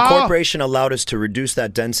 And the incorporation allowed us to reduce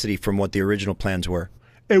that density from what the original plans were.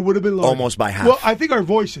 It would have been larger. Almost by half. Well, I think our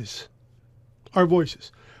voices.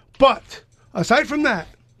 But aside from that,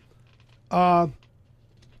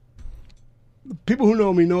 people who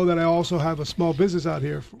know me know that I also have a small business out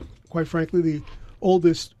here. Quite frankly, the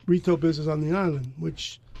oldest retail business on the island,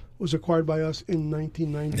 which was acquired by us in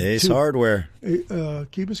 1992. Ace Hardware. Key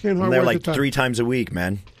Biscayne Hardware. I'm there like 3 times a week,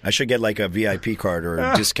 man. I should get like a VIP card or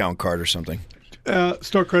a discount card or something.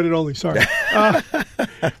 Store credit only, sorry.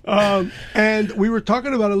 And we were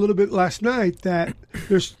talking about a little bit last night that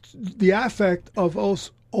there's the affect of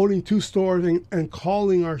us owning 2 stores and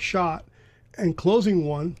calling our shot and closing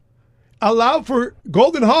one allowed for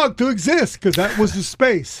Golden Hog to exist because that was the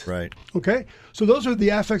space. Right. Okay? So those are the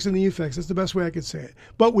affects and the effects. That's the best way I could say it.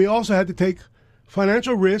 But we also had to take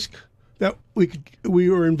financial risk that we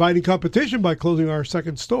were inviting competition by closing our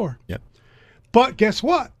second store. Yep. But guess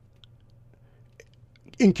what?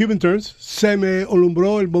 In Cuban terms, se me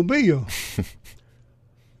alumbró el bombillo.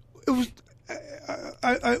 It was.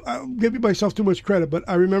 I'm giving myself too much credit, but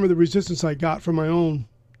I remember the resistance I got from my own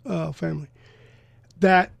family.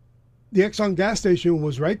 That the Exxon gas station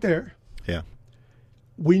was right there. Yeah.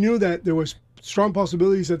 We knew that there was strong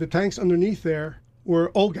possibilities that the tanks underneath there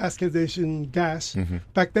were old gas station gas. Mm-hmm.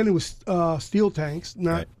 Back then it was steel tanks,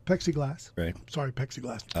 not plexiglass. Right. Sorry,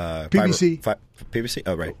 plexiglass. PVC. PVC?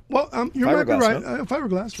 Oh, right. Well, you're Fiberglass, right. no?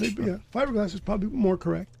 Fiberglass. Maybe, yeah. Fiberglass is probably more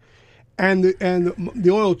correct. And the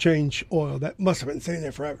oil change oil that must have been sitting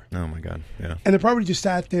there forever. Oh my God! Yeah. And it probably just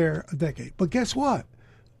sat there a decade. But guess what?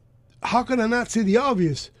 How can I not see the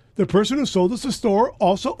obvious? The person who sold us the store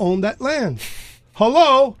also owned that land.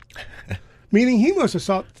 Hello, meaning he must have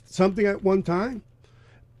sought something at one time,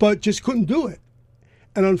 but just couldn't do it.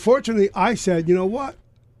 And unfortunately, I said, you know what?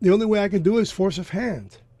 The only way I can do it is force of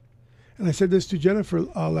hand. And I said this to Jennifer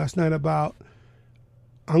last night about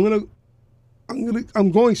I'm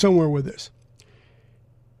going somewhere with this.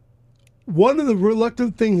 One of the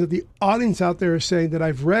reluctant things that the audience out there is saying that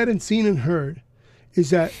I've read and seen and heard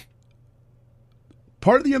is that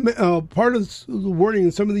part of the wording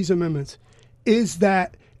in some of these amendments is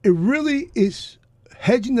that it really is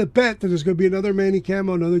hedging the bet that there's going to be another Manny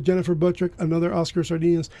Camo, another Jennifer Buttrick, another Oscar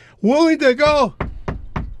Sardinas willing to go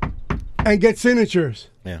and get signatures.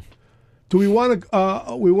 Yeah. Do we want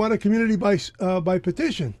a community by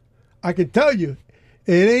petition? I can tell you,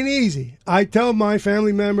 it ain't easy. I tell my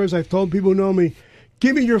family members, I've told people who know me,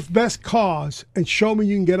 give me your best cause and show me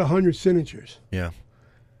you can get 100 signatures. Yeah.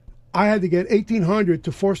 I had to get 1,800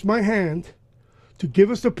 to force my hand to give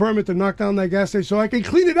us the permit to knock down that gas station so I can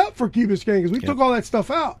clean it up for Key Biscayne, because we took all that stuff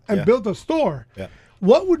out and built a store. Yeah.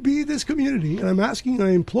 What would be this community, and I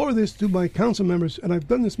implore this to my council members, and I've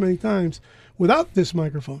done this many times without this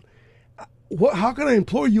microphone, how can I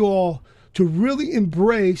implore you all to really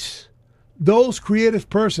embrace those creative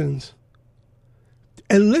persons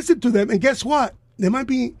and listen to them? And guess what? There might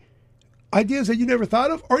be ideas that you never thought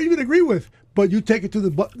of or even agree with, but you take it to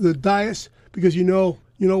the dais because you know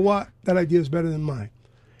what? That idea is better than mine.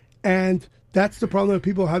 And that's the problem that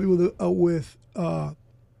people are having with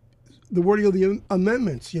the wording of the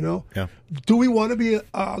amendments, Yeah. Do we want to be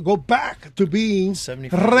go back to being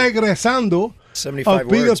 75 regresando 75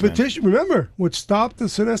 of being words, a petition? Man. Remember, what stopped the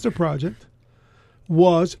Sinester project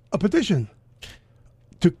was a petition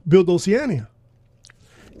to build Oceania.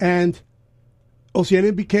 And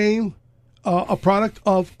Oceania became a product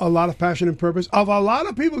of a lot of passion and purpose, of a lot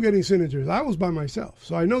of people getting signatures. I was by myself,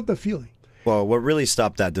 so I know the feeling. Well, what really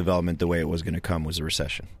stopped that development the way it was going to come was a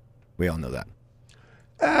recession. We all know that.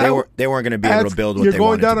 They weren't going to be able to build what they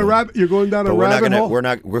wanted to build. You're going down a rabbit hole.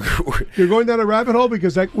 We're You're going down a rabbit hole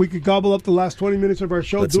because we could gobble up the last 20 minutes of our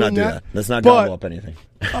show Let's doing not do that. Let's not gobble up anything.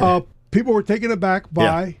 People were taken aback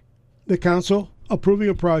by the council approving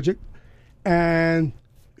a project, and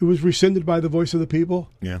it was rescinded by the voice of the people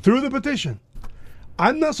through the petition.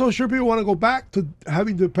 I'm not so sure people want to go back to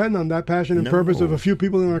having to depend on that passion and purpose of a few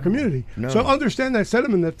people in our community. No. So understand that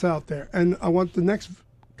sentiment that's out there, and I want the next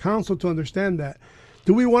council to understand that.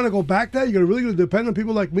 Do we want to go back there? You're really going to depend on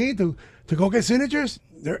people like me to go get signatures?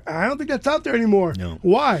 I don't think that's out there anymore. No.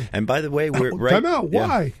 Why? And by the way, we're right. Time out.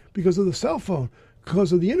 Why? Because of the cell phone.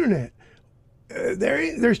 Because of the internet.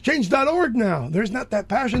 There's change.org now. There's not that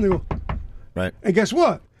passion to go. Right. And guess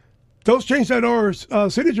what? Those change.org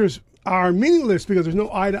signatures are meaningless because there's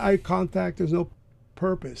no eye-to-eye contact. There's no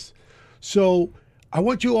purpose. So I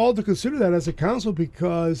want you all to consider that as a council,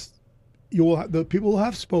 because the people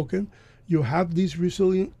have spoken. You have these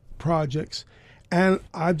resilient projects, and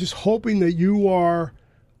I'm just hoping that you are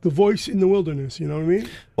the voice in the wilderness. You know what I mean?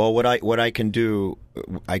 Well, what I can do,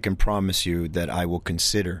 I can promise you that I will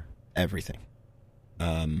consider everything.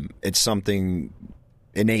 It's something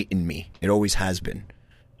innate in me. It always has been.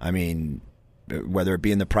 I mean, whether it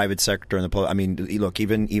be in the private sector and look,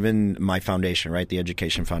 even my foundation, right, the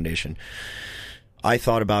Education Foundation, I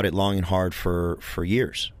thought about it long and hard for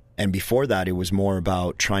years. And before that, it was more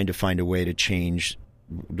about trying to find a way to change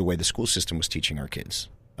the way the school system was teaching our kids.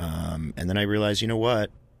 And then I realized, you know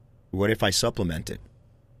what? What if I supplement it?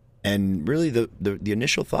 And really, the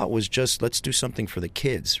initial thought was just, let's do something for the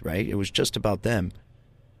kids, right? It was just about them.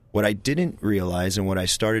 What I didn't realize and what I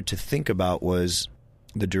started to think about was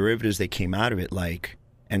the derivatives that came out of it, like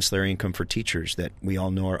ancillary income for teachers that we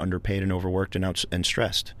all know are underpaid and overworked and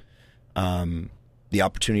stressed. the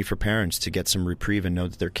opportunity for parents to get some reprieve and know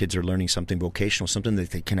that their kids are learning something vocational, something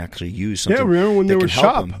that they can actually use. Yeah, remember when they were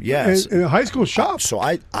shop? Yes. In high school shop. So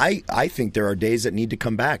I think there are days that need to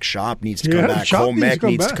come back. Shop needs to come back. Home ec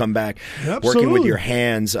needs to come back. Working with your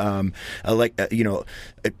hands,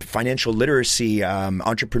 financial literacy,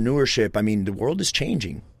 entrepreneurship. I mean, the world is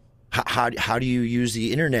changing. How do you use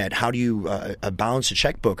the internet? How do you balance a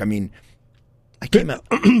checkbook? I mean, I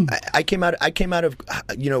came out of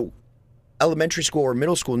elementary school or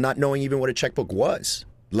middle school not knowing even what a checkbook was,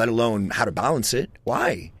 let alone how to balance it.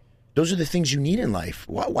 Why? Those are the things you need in life.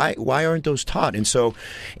 Why aren't those taught? And so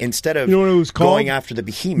instead of going after the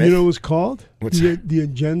behemoth... You know what it was called? The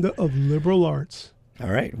agenda of liberal arts. All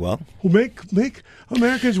right, well... Make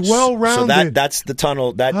Americans well-rounded. So that's the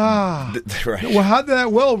tunnel. Right. Well, how did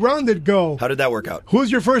that well-rounded go? How did that work out?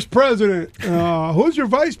 Who's your first president? Who's your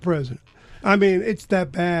vice president? I mean, it's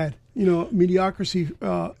that bad. Mediocrity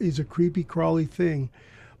is a creepy, crawly thing.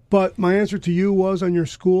 But my answer to you was on your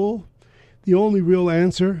school, the only real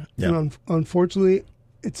answer, and unfortunately,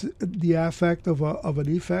 it's the affect of an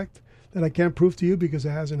effect that I can't prove to you because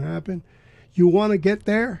it hasn't happened. You want to get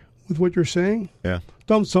there with what you're saying? Yeah.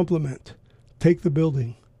 Don't supplement. Take the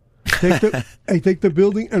building. Take the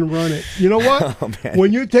building and run it. You know what? Oh,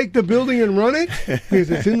 when you take the building and run it, because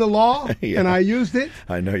it's in the law, and I used it.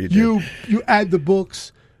 I know you did. You add the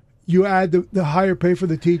books. You add the higher pay for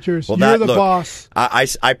the teachers. You're the boss. I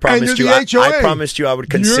promised you. I promised you I would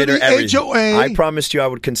consider everything. HOA. I promised you I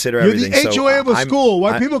would consider You're everything. You're the HOA of a school.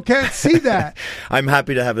 Why people can't see that? I'm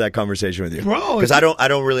happy to have that conversation with you, bro. Because I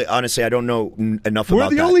don't really, honestly, I don't know enough about that. We're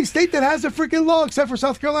the only state that has a freaking law, except for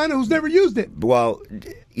South Carolina, who's never used it. Well,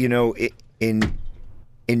 in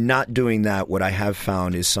not doing that, what I have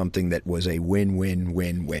found is something that was a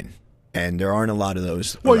win-win-win-win. And there aren't a lot of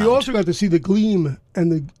those. Well, around. You also got to see the gleam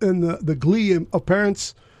and the glee of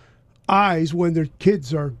parents' eyes when their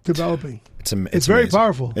kids are developing. It's very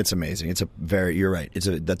powerful. It's amazing. You're right.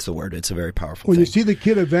 That's the word. It's a very powerful when thing. You see the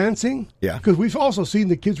kid advancing. Yeah. Because we've also seen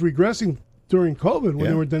the kids regressing during COVID when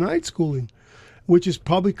they were denied schooling, which has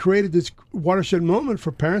probably created this watershed moment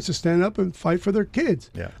for parents to stand up and fight for their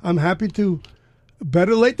kids. Yeah. I'm happy to.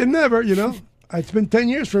 Better late than never. It's been 10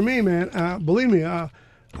 years for me, man. Believe me.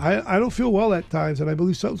 I don't feel well at times, and I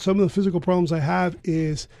believe some of the physical problems I have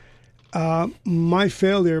is my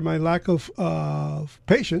failure, my lack of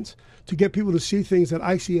patience to get people to see things that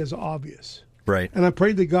I see as obvious. Right. And I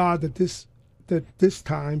pray to God that this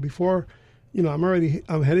time before,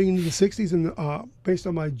 I'm heading into the 60s, and based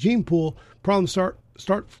on my gene pool, problems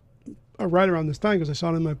start right around this time because I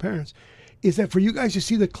saw it in my parents. Is that for you guys to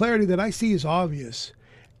see the clarity that I see is obvious,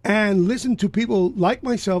 and listen to people like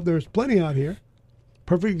myself. There's plenty out here.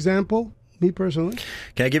 Perfect example, me personally.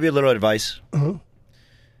 Can I give you a little advice? Uh-huh.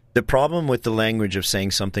 The problem with the language of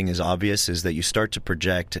saying something is obvious is that you start to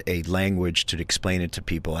project a language to explain it to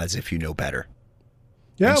people as if you know better.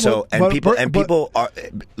 Yeah, people are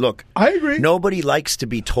look. I agree. Nobody likes to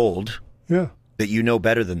be told that you know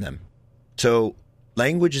better than them. So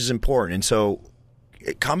language is important, and so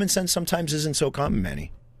common sense sometimes isn't so common,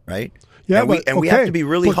 Manny. Right? Yeah, and we have to be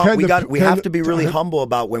really we have to be really humble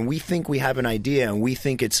about when we think we have an idea and we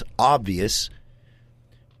think it's obvious.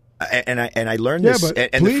 And I learned this.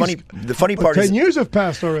 And the funny part 10 is 10 years have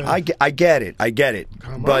passed already. I get it.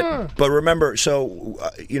 Come on. But remember, so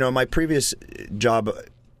my previous job,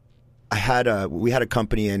 we had a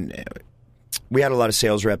company and we had a lot of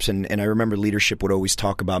sales reps, and I remember leadership would always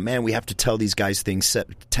talk about, man, we have to tell these guys things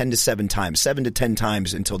 7 to 10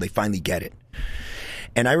 times until they finally get it.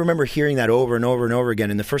 And I remember hearing that over and over and over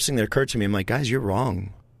again. And the first thing that occurred to me, I'm like, guys, you're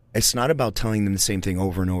wrong. It's not about telling them the same thing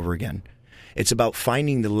over and over again. It's about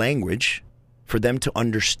finding the language for them to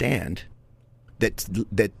understand that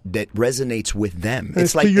resonates with them.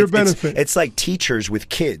 It's like to your benefit. It's like teachers with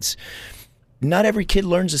kids. Not every kid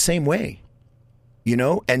learns the same way,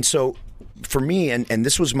 And so for me, and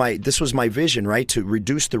this was my vision, right, to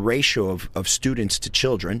reduce the ratio of students to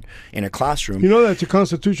children in a classroom. That's a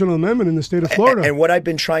constitutional amendment in the state of Florida. And what I've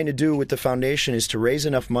been trying to do with the foundation is to raise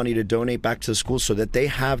enough money to donate back to the schools so that they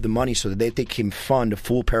have the money so that they can fund a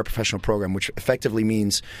full paraprofessional program, which effectively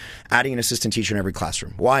means adding an assistant teacher in every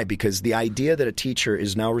classroom. Why? Because the idea that a teacher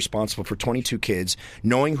is now responsible for 22 kids,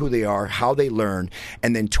 knowing who they are, how they learn,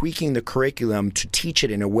 and then tweaking the curriculum to teach it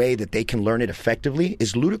in a way that they can learn it effectively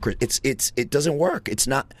is ludicrous. It doesn't work. It's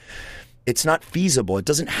not feasible. It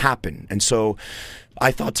doesn't happen. And so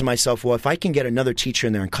I thought to myself, well, if I can get another teacher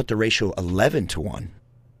in there and cut the ratio 11 to 1,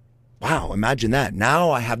 wow, imagine that.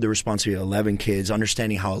 Now I have the responsibility of 11 kids,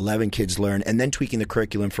 understanding how 11 kids learn, and then tweaking the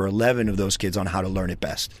curriculum for 11 of those kids on how to learn it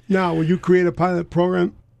best. Now, will you create a pilot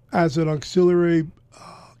program as an auxiliary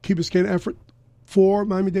Key Biscayne effort for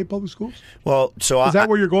Miami-Dade Public Schools? Well, so is that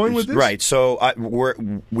where you're going with this? Right. So we're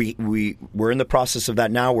in the process of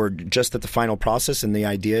that now. We're just at the final process, and the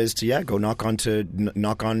idea is to go knock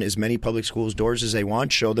on as many public schools' doors as they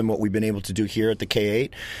want, show them what we've been able to do here at the K-8,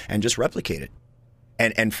 and just replicate it.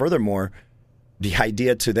 And furthermore, the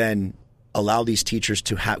idea to then allow these teachers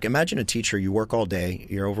to have – imagine a teacher, you work all day,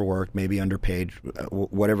 you're overworked, maybe underpaid,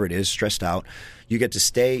 whatever it is, stressed out. You get to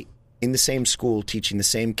stay in the same school teaching the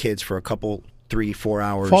same kids for a couple – 3-4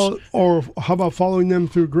 hours. Or how about following them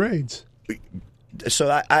through grades? So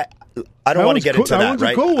I don't want to get into that,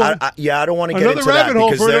 right? Cool one. I don't want to get into that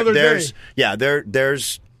because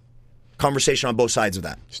there's conversation on both sides of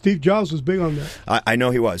that. Steve Jobs was big on that. I know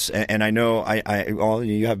he was, and I know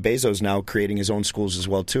you have Bezos now creating his own schools as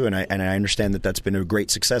well too, and I understand that's been a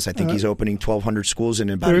great success. I think he's opening 1,200 schools in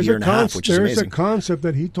about a year and a half, which is amazing. There's a concept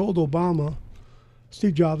that he told Obama,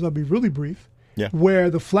 Steve Jobs. I'll be really brief. Yeah. Where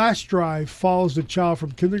the flash drive follows the child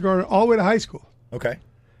from kindergarten all the way to high school. Okay.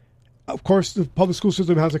 Of course, the public school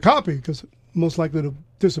system has a copy because it's most likely to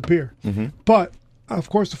disappear. Mm-hmm. But, of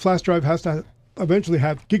course, the flash drive has to eventually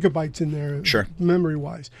have gigabytes in there, sure,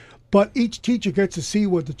 memory-wise. But each teacher gets to see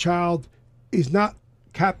what the child is not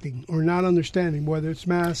capting or not understanding, whether it's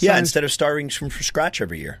math, science. Instead of starting from scratch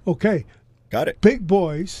every year. Okay. Got it. Big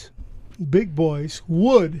boys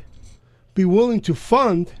would be willing to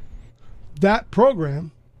fund that program,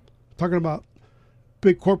 talking about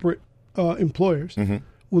big corporate employers, mm-hmm.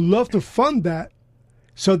 would love to fund that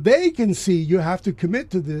so they can see, you have to commit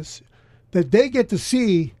to this, that they get to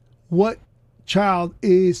see what child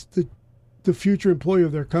is the future employee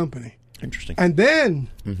of their company. Interesting. And then,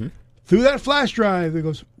 mm-hmm. through that flash drive, it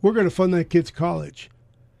goes, we're going to fund that kid's college.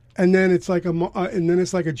 And then it's like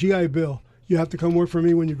a GI Bill. You have to come work for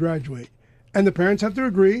me when you graduate. And the parents have to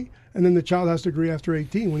agree, and then the child has to agree after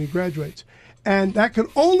 18 when he graduates. And that can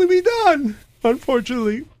only be done,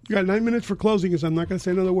 unfortunately. You got 9 minutes for closing, because I'm not going to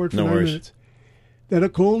say another word for 9 minutes. That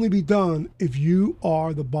it can only be done if you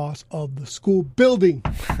are the boss of the school building,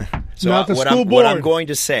 not the school board. What I'm going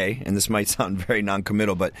to say, and this might sound very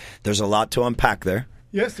non-committal, but there's a lot to unpack there.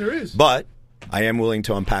 Yes, there is. But I am willing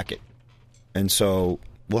to unpack it. And so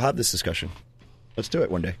we'll have this discussion. Let's do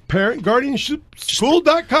it one day.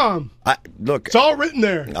 ParentGuardianshipSchool.com. Look, it's all written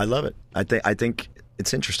there. I love it. I think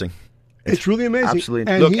it's interesting. It's really amazing.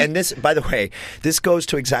 Absolutely. And and this, by the way, this goes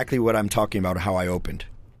to exactly what I'm talking about, how I opened.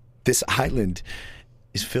 This island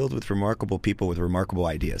is filled with remarkable people with remarkable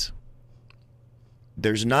ideas.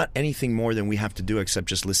 There's not anything more than we have to do except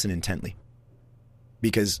just listen intently.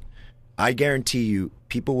 Because I guarantee you,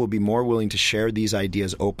 people will be more willing to share these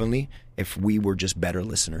ideas openly if we were just better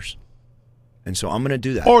listeners. And so I'm going to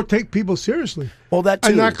do that. Or take people seriously. Well, that too.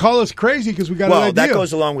 And not call us crazy because we got an idea. Well, that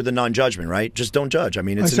goes along with the non-judgment, right? Just don't judge. I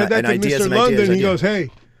mean, it's an idea. Mr. London, he goes,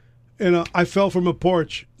 hey, I fell from a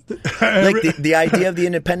porch. Like the idea of the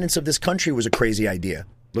independence of this country was a crazy idea.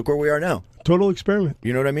 Look where we are now. Total experiment.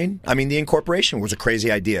 You know what I mean? I mean, the incorporation was a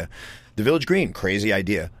crazy idea. The Village Green, crazy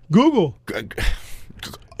idea. Google.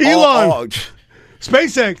 Elon.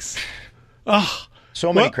 SpaceX.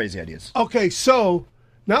 So many crazy ideas. Okay, so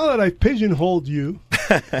now that I've pigeonholed you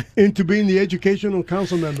into being the educational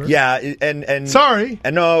council member. Yeah, and sorry.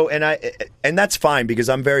 And no, and that's fine because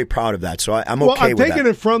I'm very proud of that. So I'm okay with that. Well, I'm taking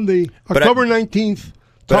it from the October 19th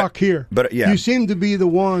talk here. But yeah. You seem to be the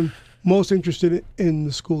one most interested in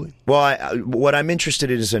the schooling. Well, what I'm interested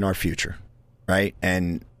in is in our future, right?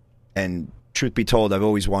 And truth be told, I've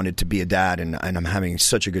always wanted to be a dad, and I'm having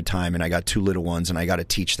such a good time, and I got 2 little ones, and I got to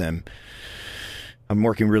teach them. I'm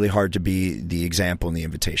working really hard to be the example and the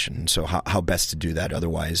invitation. So how best to do that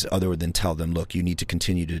other than tell them, look, you need to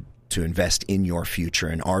continue to invest in your future,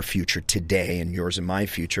 and our future today, and yours and my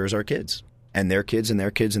future is our kids. And their kids and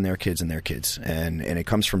their kids and their kids and their kids. And it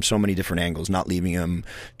comes from so many different angles, not leaving them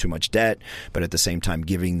too much debt, but at the same time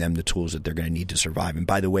giving them the tools that they're going to need to survive. And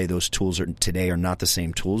by the way, those tools today are not the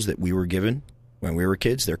same tools that we were given when we were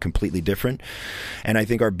kids. They're completely different. And I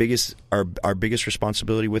think our biggest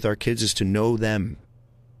responsibility with our kids is to know them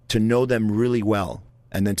really well,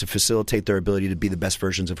 and then to facilitate their ability to be the best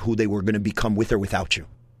versions of who they were going to become with or without you.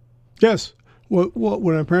 Yes. Well,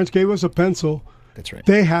 when our parents gave us a pencil, that's right,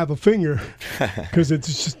 they have a finger because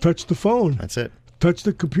it's just touch the phone. That's it. Touch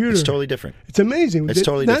the computer. It's totally different. It's amazing. It's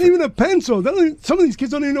totally not different. Even a pencil. Some of these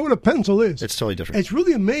kids don't even know what a pencil is. It's totally different. It's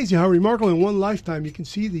really amazing how remarkable in one lifetime you can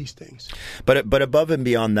see these things. But above and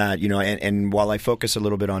beyond that, and while I focus a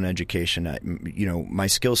little bit on education, my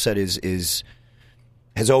skill set has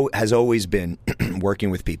always been working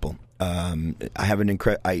with people. I have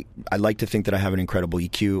I like to think that I have an incredible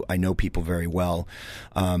EQ. I know people very well.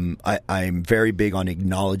 I'm very big on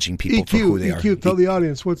acknowledging people for who they EQ, are. tell the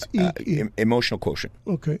audience what's EQ. Emotional quotient.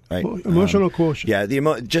 Okay, right? Emotional quotient. Yeah,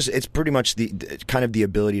 it's pretty much the kind of the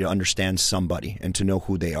ability to understand somebody and to know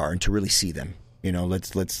who they are and to really see them.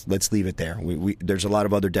 Let's leave it there. There's a lot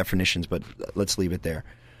of other definitions, but let's leave it there.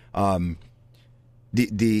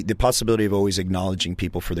 The possibility of always acknowledging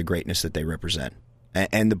people for the greatness that they represent.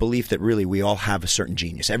 And the belief that really we all have a certain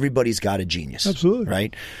genius. Everybody's got a genius. Absolutely.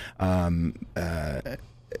 Right?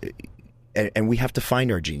 And we have to find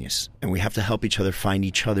our genius. And we have to help each other find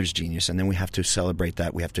each other's genius. And then we have to celebrate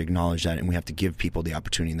that. We have to acknowledge that. And we have to give people the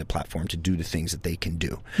opportunity and the platform to do the things that they can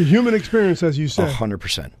do. The human experience, as you said.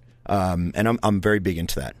 100%. And I'm very big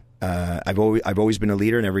into that. I've always been a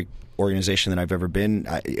leader in every organization that I've ever been.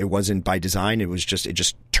 It wasn't by design. It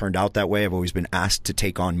just turned out that way. I've always been asked to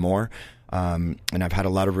take on more. And I've had a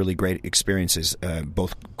lot of really great experiences,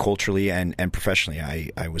 both culturally and professionally.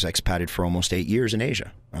 I was expated for almost 8 years in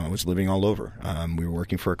Asia. I was living all over. We were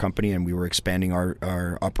working for a company, and we were expanding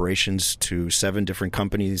our operations to 7 different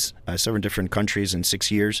companies, 7 different countries in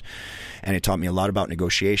 6 years. And it taught me a lot about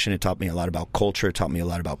negotiation. It taught me a lot about culture. It taught me a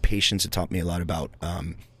lot about patience. It taught me a lot about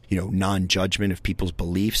non-judgment of people's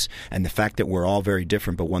beliefs, and the fact that we're all very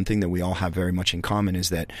different. But one thing that we all have very much in common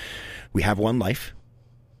is that we have one life.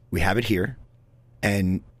 We have it here,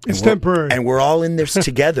 and it's temporary, and we're all in this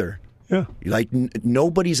together. Yeah, like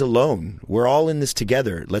nobody's alone. We're all in this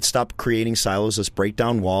together. Let's stop creating silos. Let's break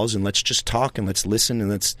down walls, and let's just talk, and let's listen, and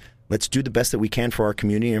let's do the best that we can for our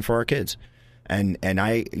community and for our kids. And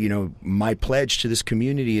I, my pledge to this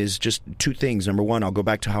community is just 2 things. Number one, I'll go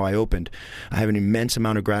back to how I opened. I have an immense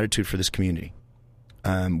amount of gratitude for this community.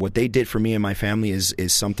 What they did for me and my family is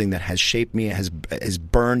something that has shaped me, has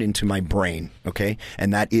burned into my brain, okay?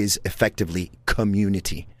 And that is effectively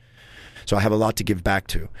community. So I have a lot to give back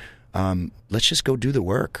to. Let's just go do the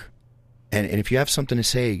work. And if you have something to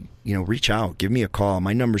say, reach out, give me a call.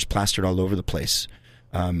 My number's plastered all over the place.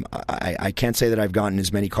 I can't say that I've gotten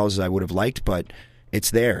as many calls as I would have liked, but it's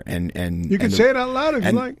there. And you can say it out loud if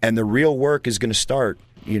you like. And the real work is going to start,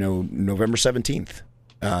 November 17th.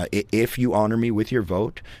 If you honor me with your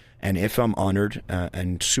vote, and if I'm honored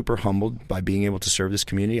and super humbled by being able to serve this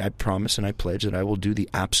community, I promise and I pledge that I will do the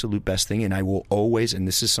absolute best thing, and I will always, and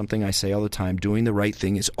this is something I say all the time, doing the right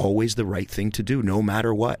thing is always the right thing to do, no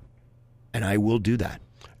matter what. And I will do that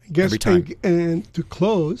every time. And to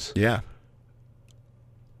close... Yeah.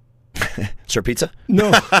 Sir Pizza? No.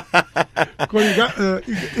 You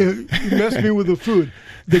messed me with the food.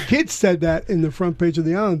 The kids said that in the front page of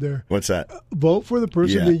the Islander. What's that? Vote for the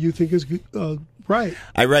person that you think is right.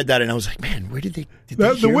 I read that and I was like, man, where did they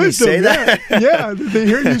hear me say that? Yeah, they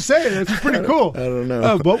hear you say it. That's pretty cool. I don't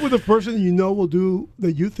know. Vote with the person will do,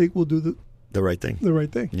 that you think will do the right thing. The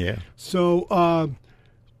right thing. Yeah. So,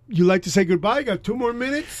 you like to say goodbye? You got 2 more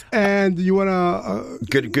minutes, and you want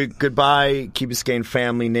to... Goodbye, Key Biscayne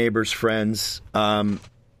family, neighbors, friends.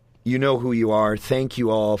 You know who you are. Thank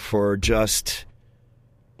you all for just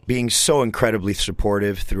being so incredibly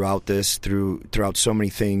supportive throughout this, throughout so many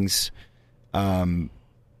things. You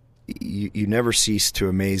never cease to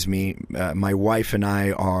amaze me. My wife and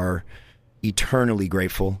I are eternally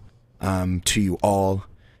grateful to you all.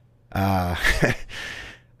 I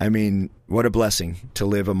mean, what a blessing to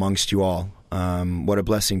live amongst you all. What a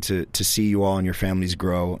blessing to see you all and your families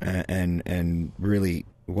grow, and really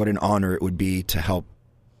what an honor it would be to help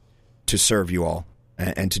to serve you all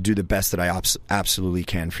and to do the best that I absolutely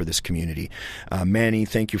can for this community. Manny,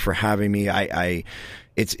 thank you for having me.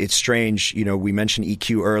 It's strange, we mentioned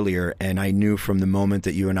EQ earlier, and I knew from the moment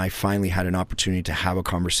that you and I finally had an opportunity to have a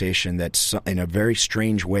conversation that in a very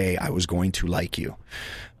strange way I was going to like you.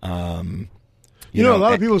 You know, a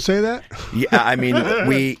lot of people say that. Yeah, I mean,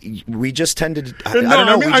 we just tended. I no,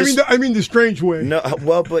 don't know. I mean the strange way. No,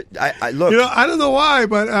 well, but I look. I don't know why,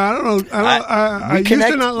 but I don't know. I used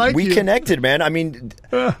to not like you. We connected, man. I mean,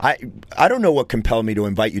 I don't know what compelled me to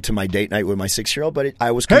invite you to my date night with my 6-year-old, but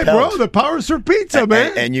I was compelled. Hey, bro, the power's for pizza,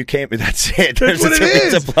 man. And you came. That's it. That's what it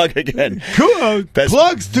is. It's a plug again. Cool.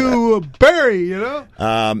 Plugs to Barry.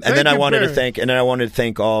 And then I wanted to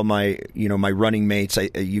thank all my my running mates.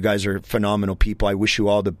 You guys are phenomenal people. I wish you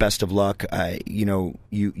all the best of luck.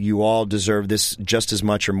 You all deserve this just as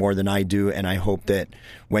much or more than I do, and I hope that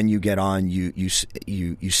when you get on, you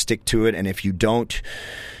stick to it. And if you don't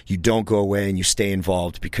go away and you stay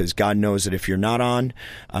involved, because God knows that if you're not on,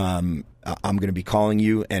 I'm going to be calling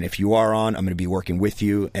you, and if you are on, I'm going to be working with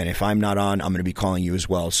you, and if I'm not on, I'm going to be calling you as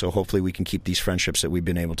well. So hopefully we can keep these friendships that we've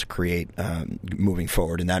been able to create moving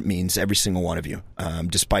forward, and that means every single one of you,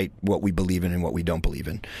 despite what we believe in and what we don't believe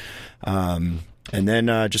in. And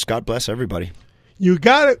then just God bless everybody. You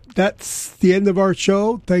got it. That's the end of our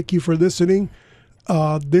show. Thank you for listening.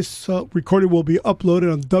 This recording will be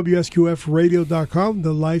uploaded on WSQFradio.com,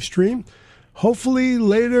 the live stream. Hopefully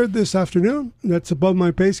later this afternoon. That's above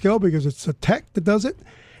my pay scale because it's a tech that does it.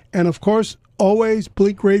 And, of course, always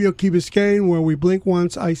Blink Radio Key Biscayne, where we blink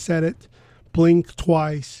once, I said it. Blink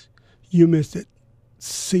twice, you missed it.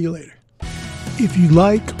 See you later. If you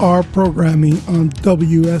like our programming on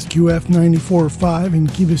WSQF 94.5 in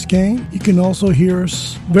Key Biscayne, you can also hear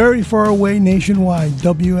us very far away nationwide,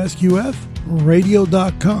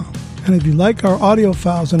 WSQFradio.com. And if you like our audio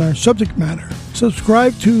files and our subject matter,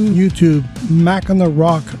 subscribe to YouTube, Mac on the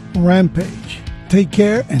Rock Rampage. Take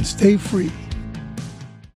care and stay free.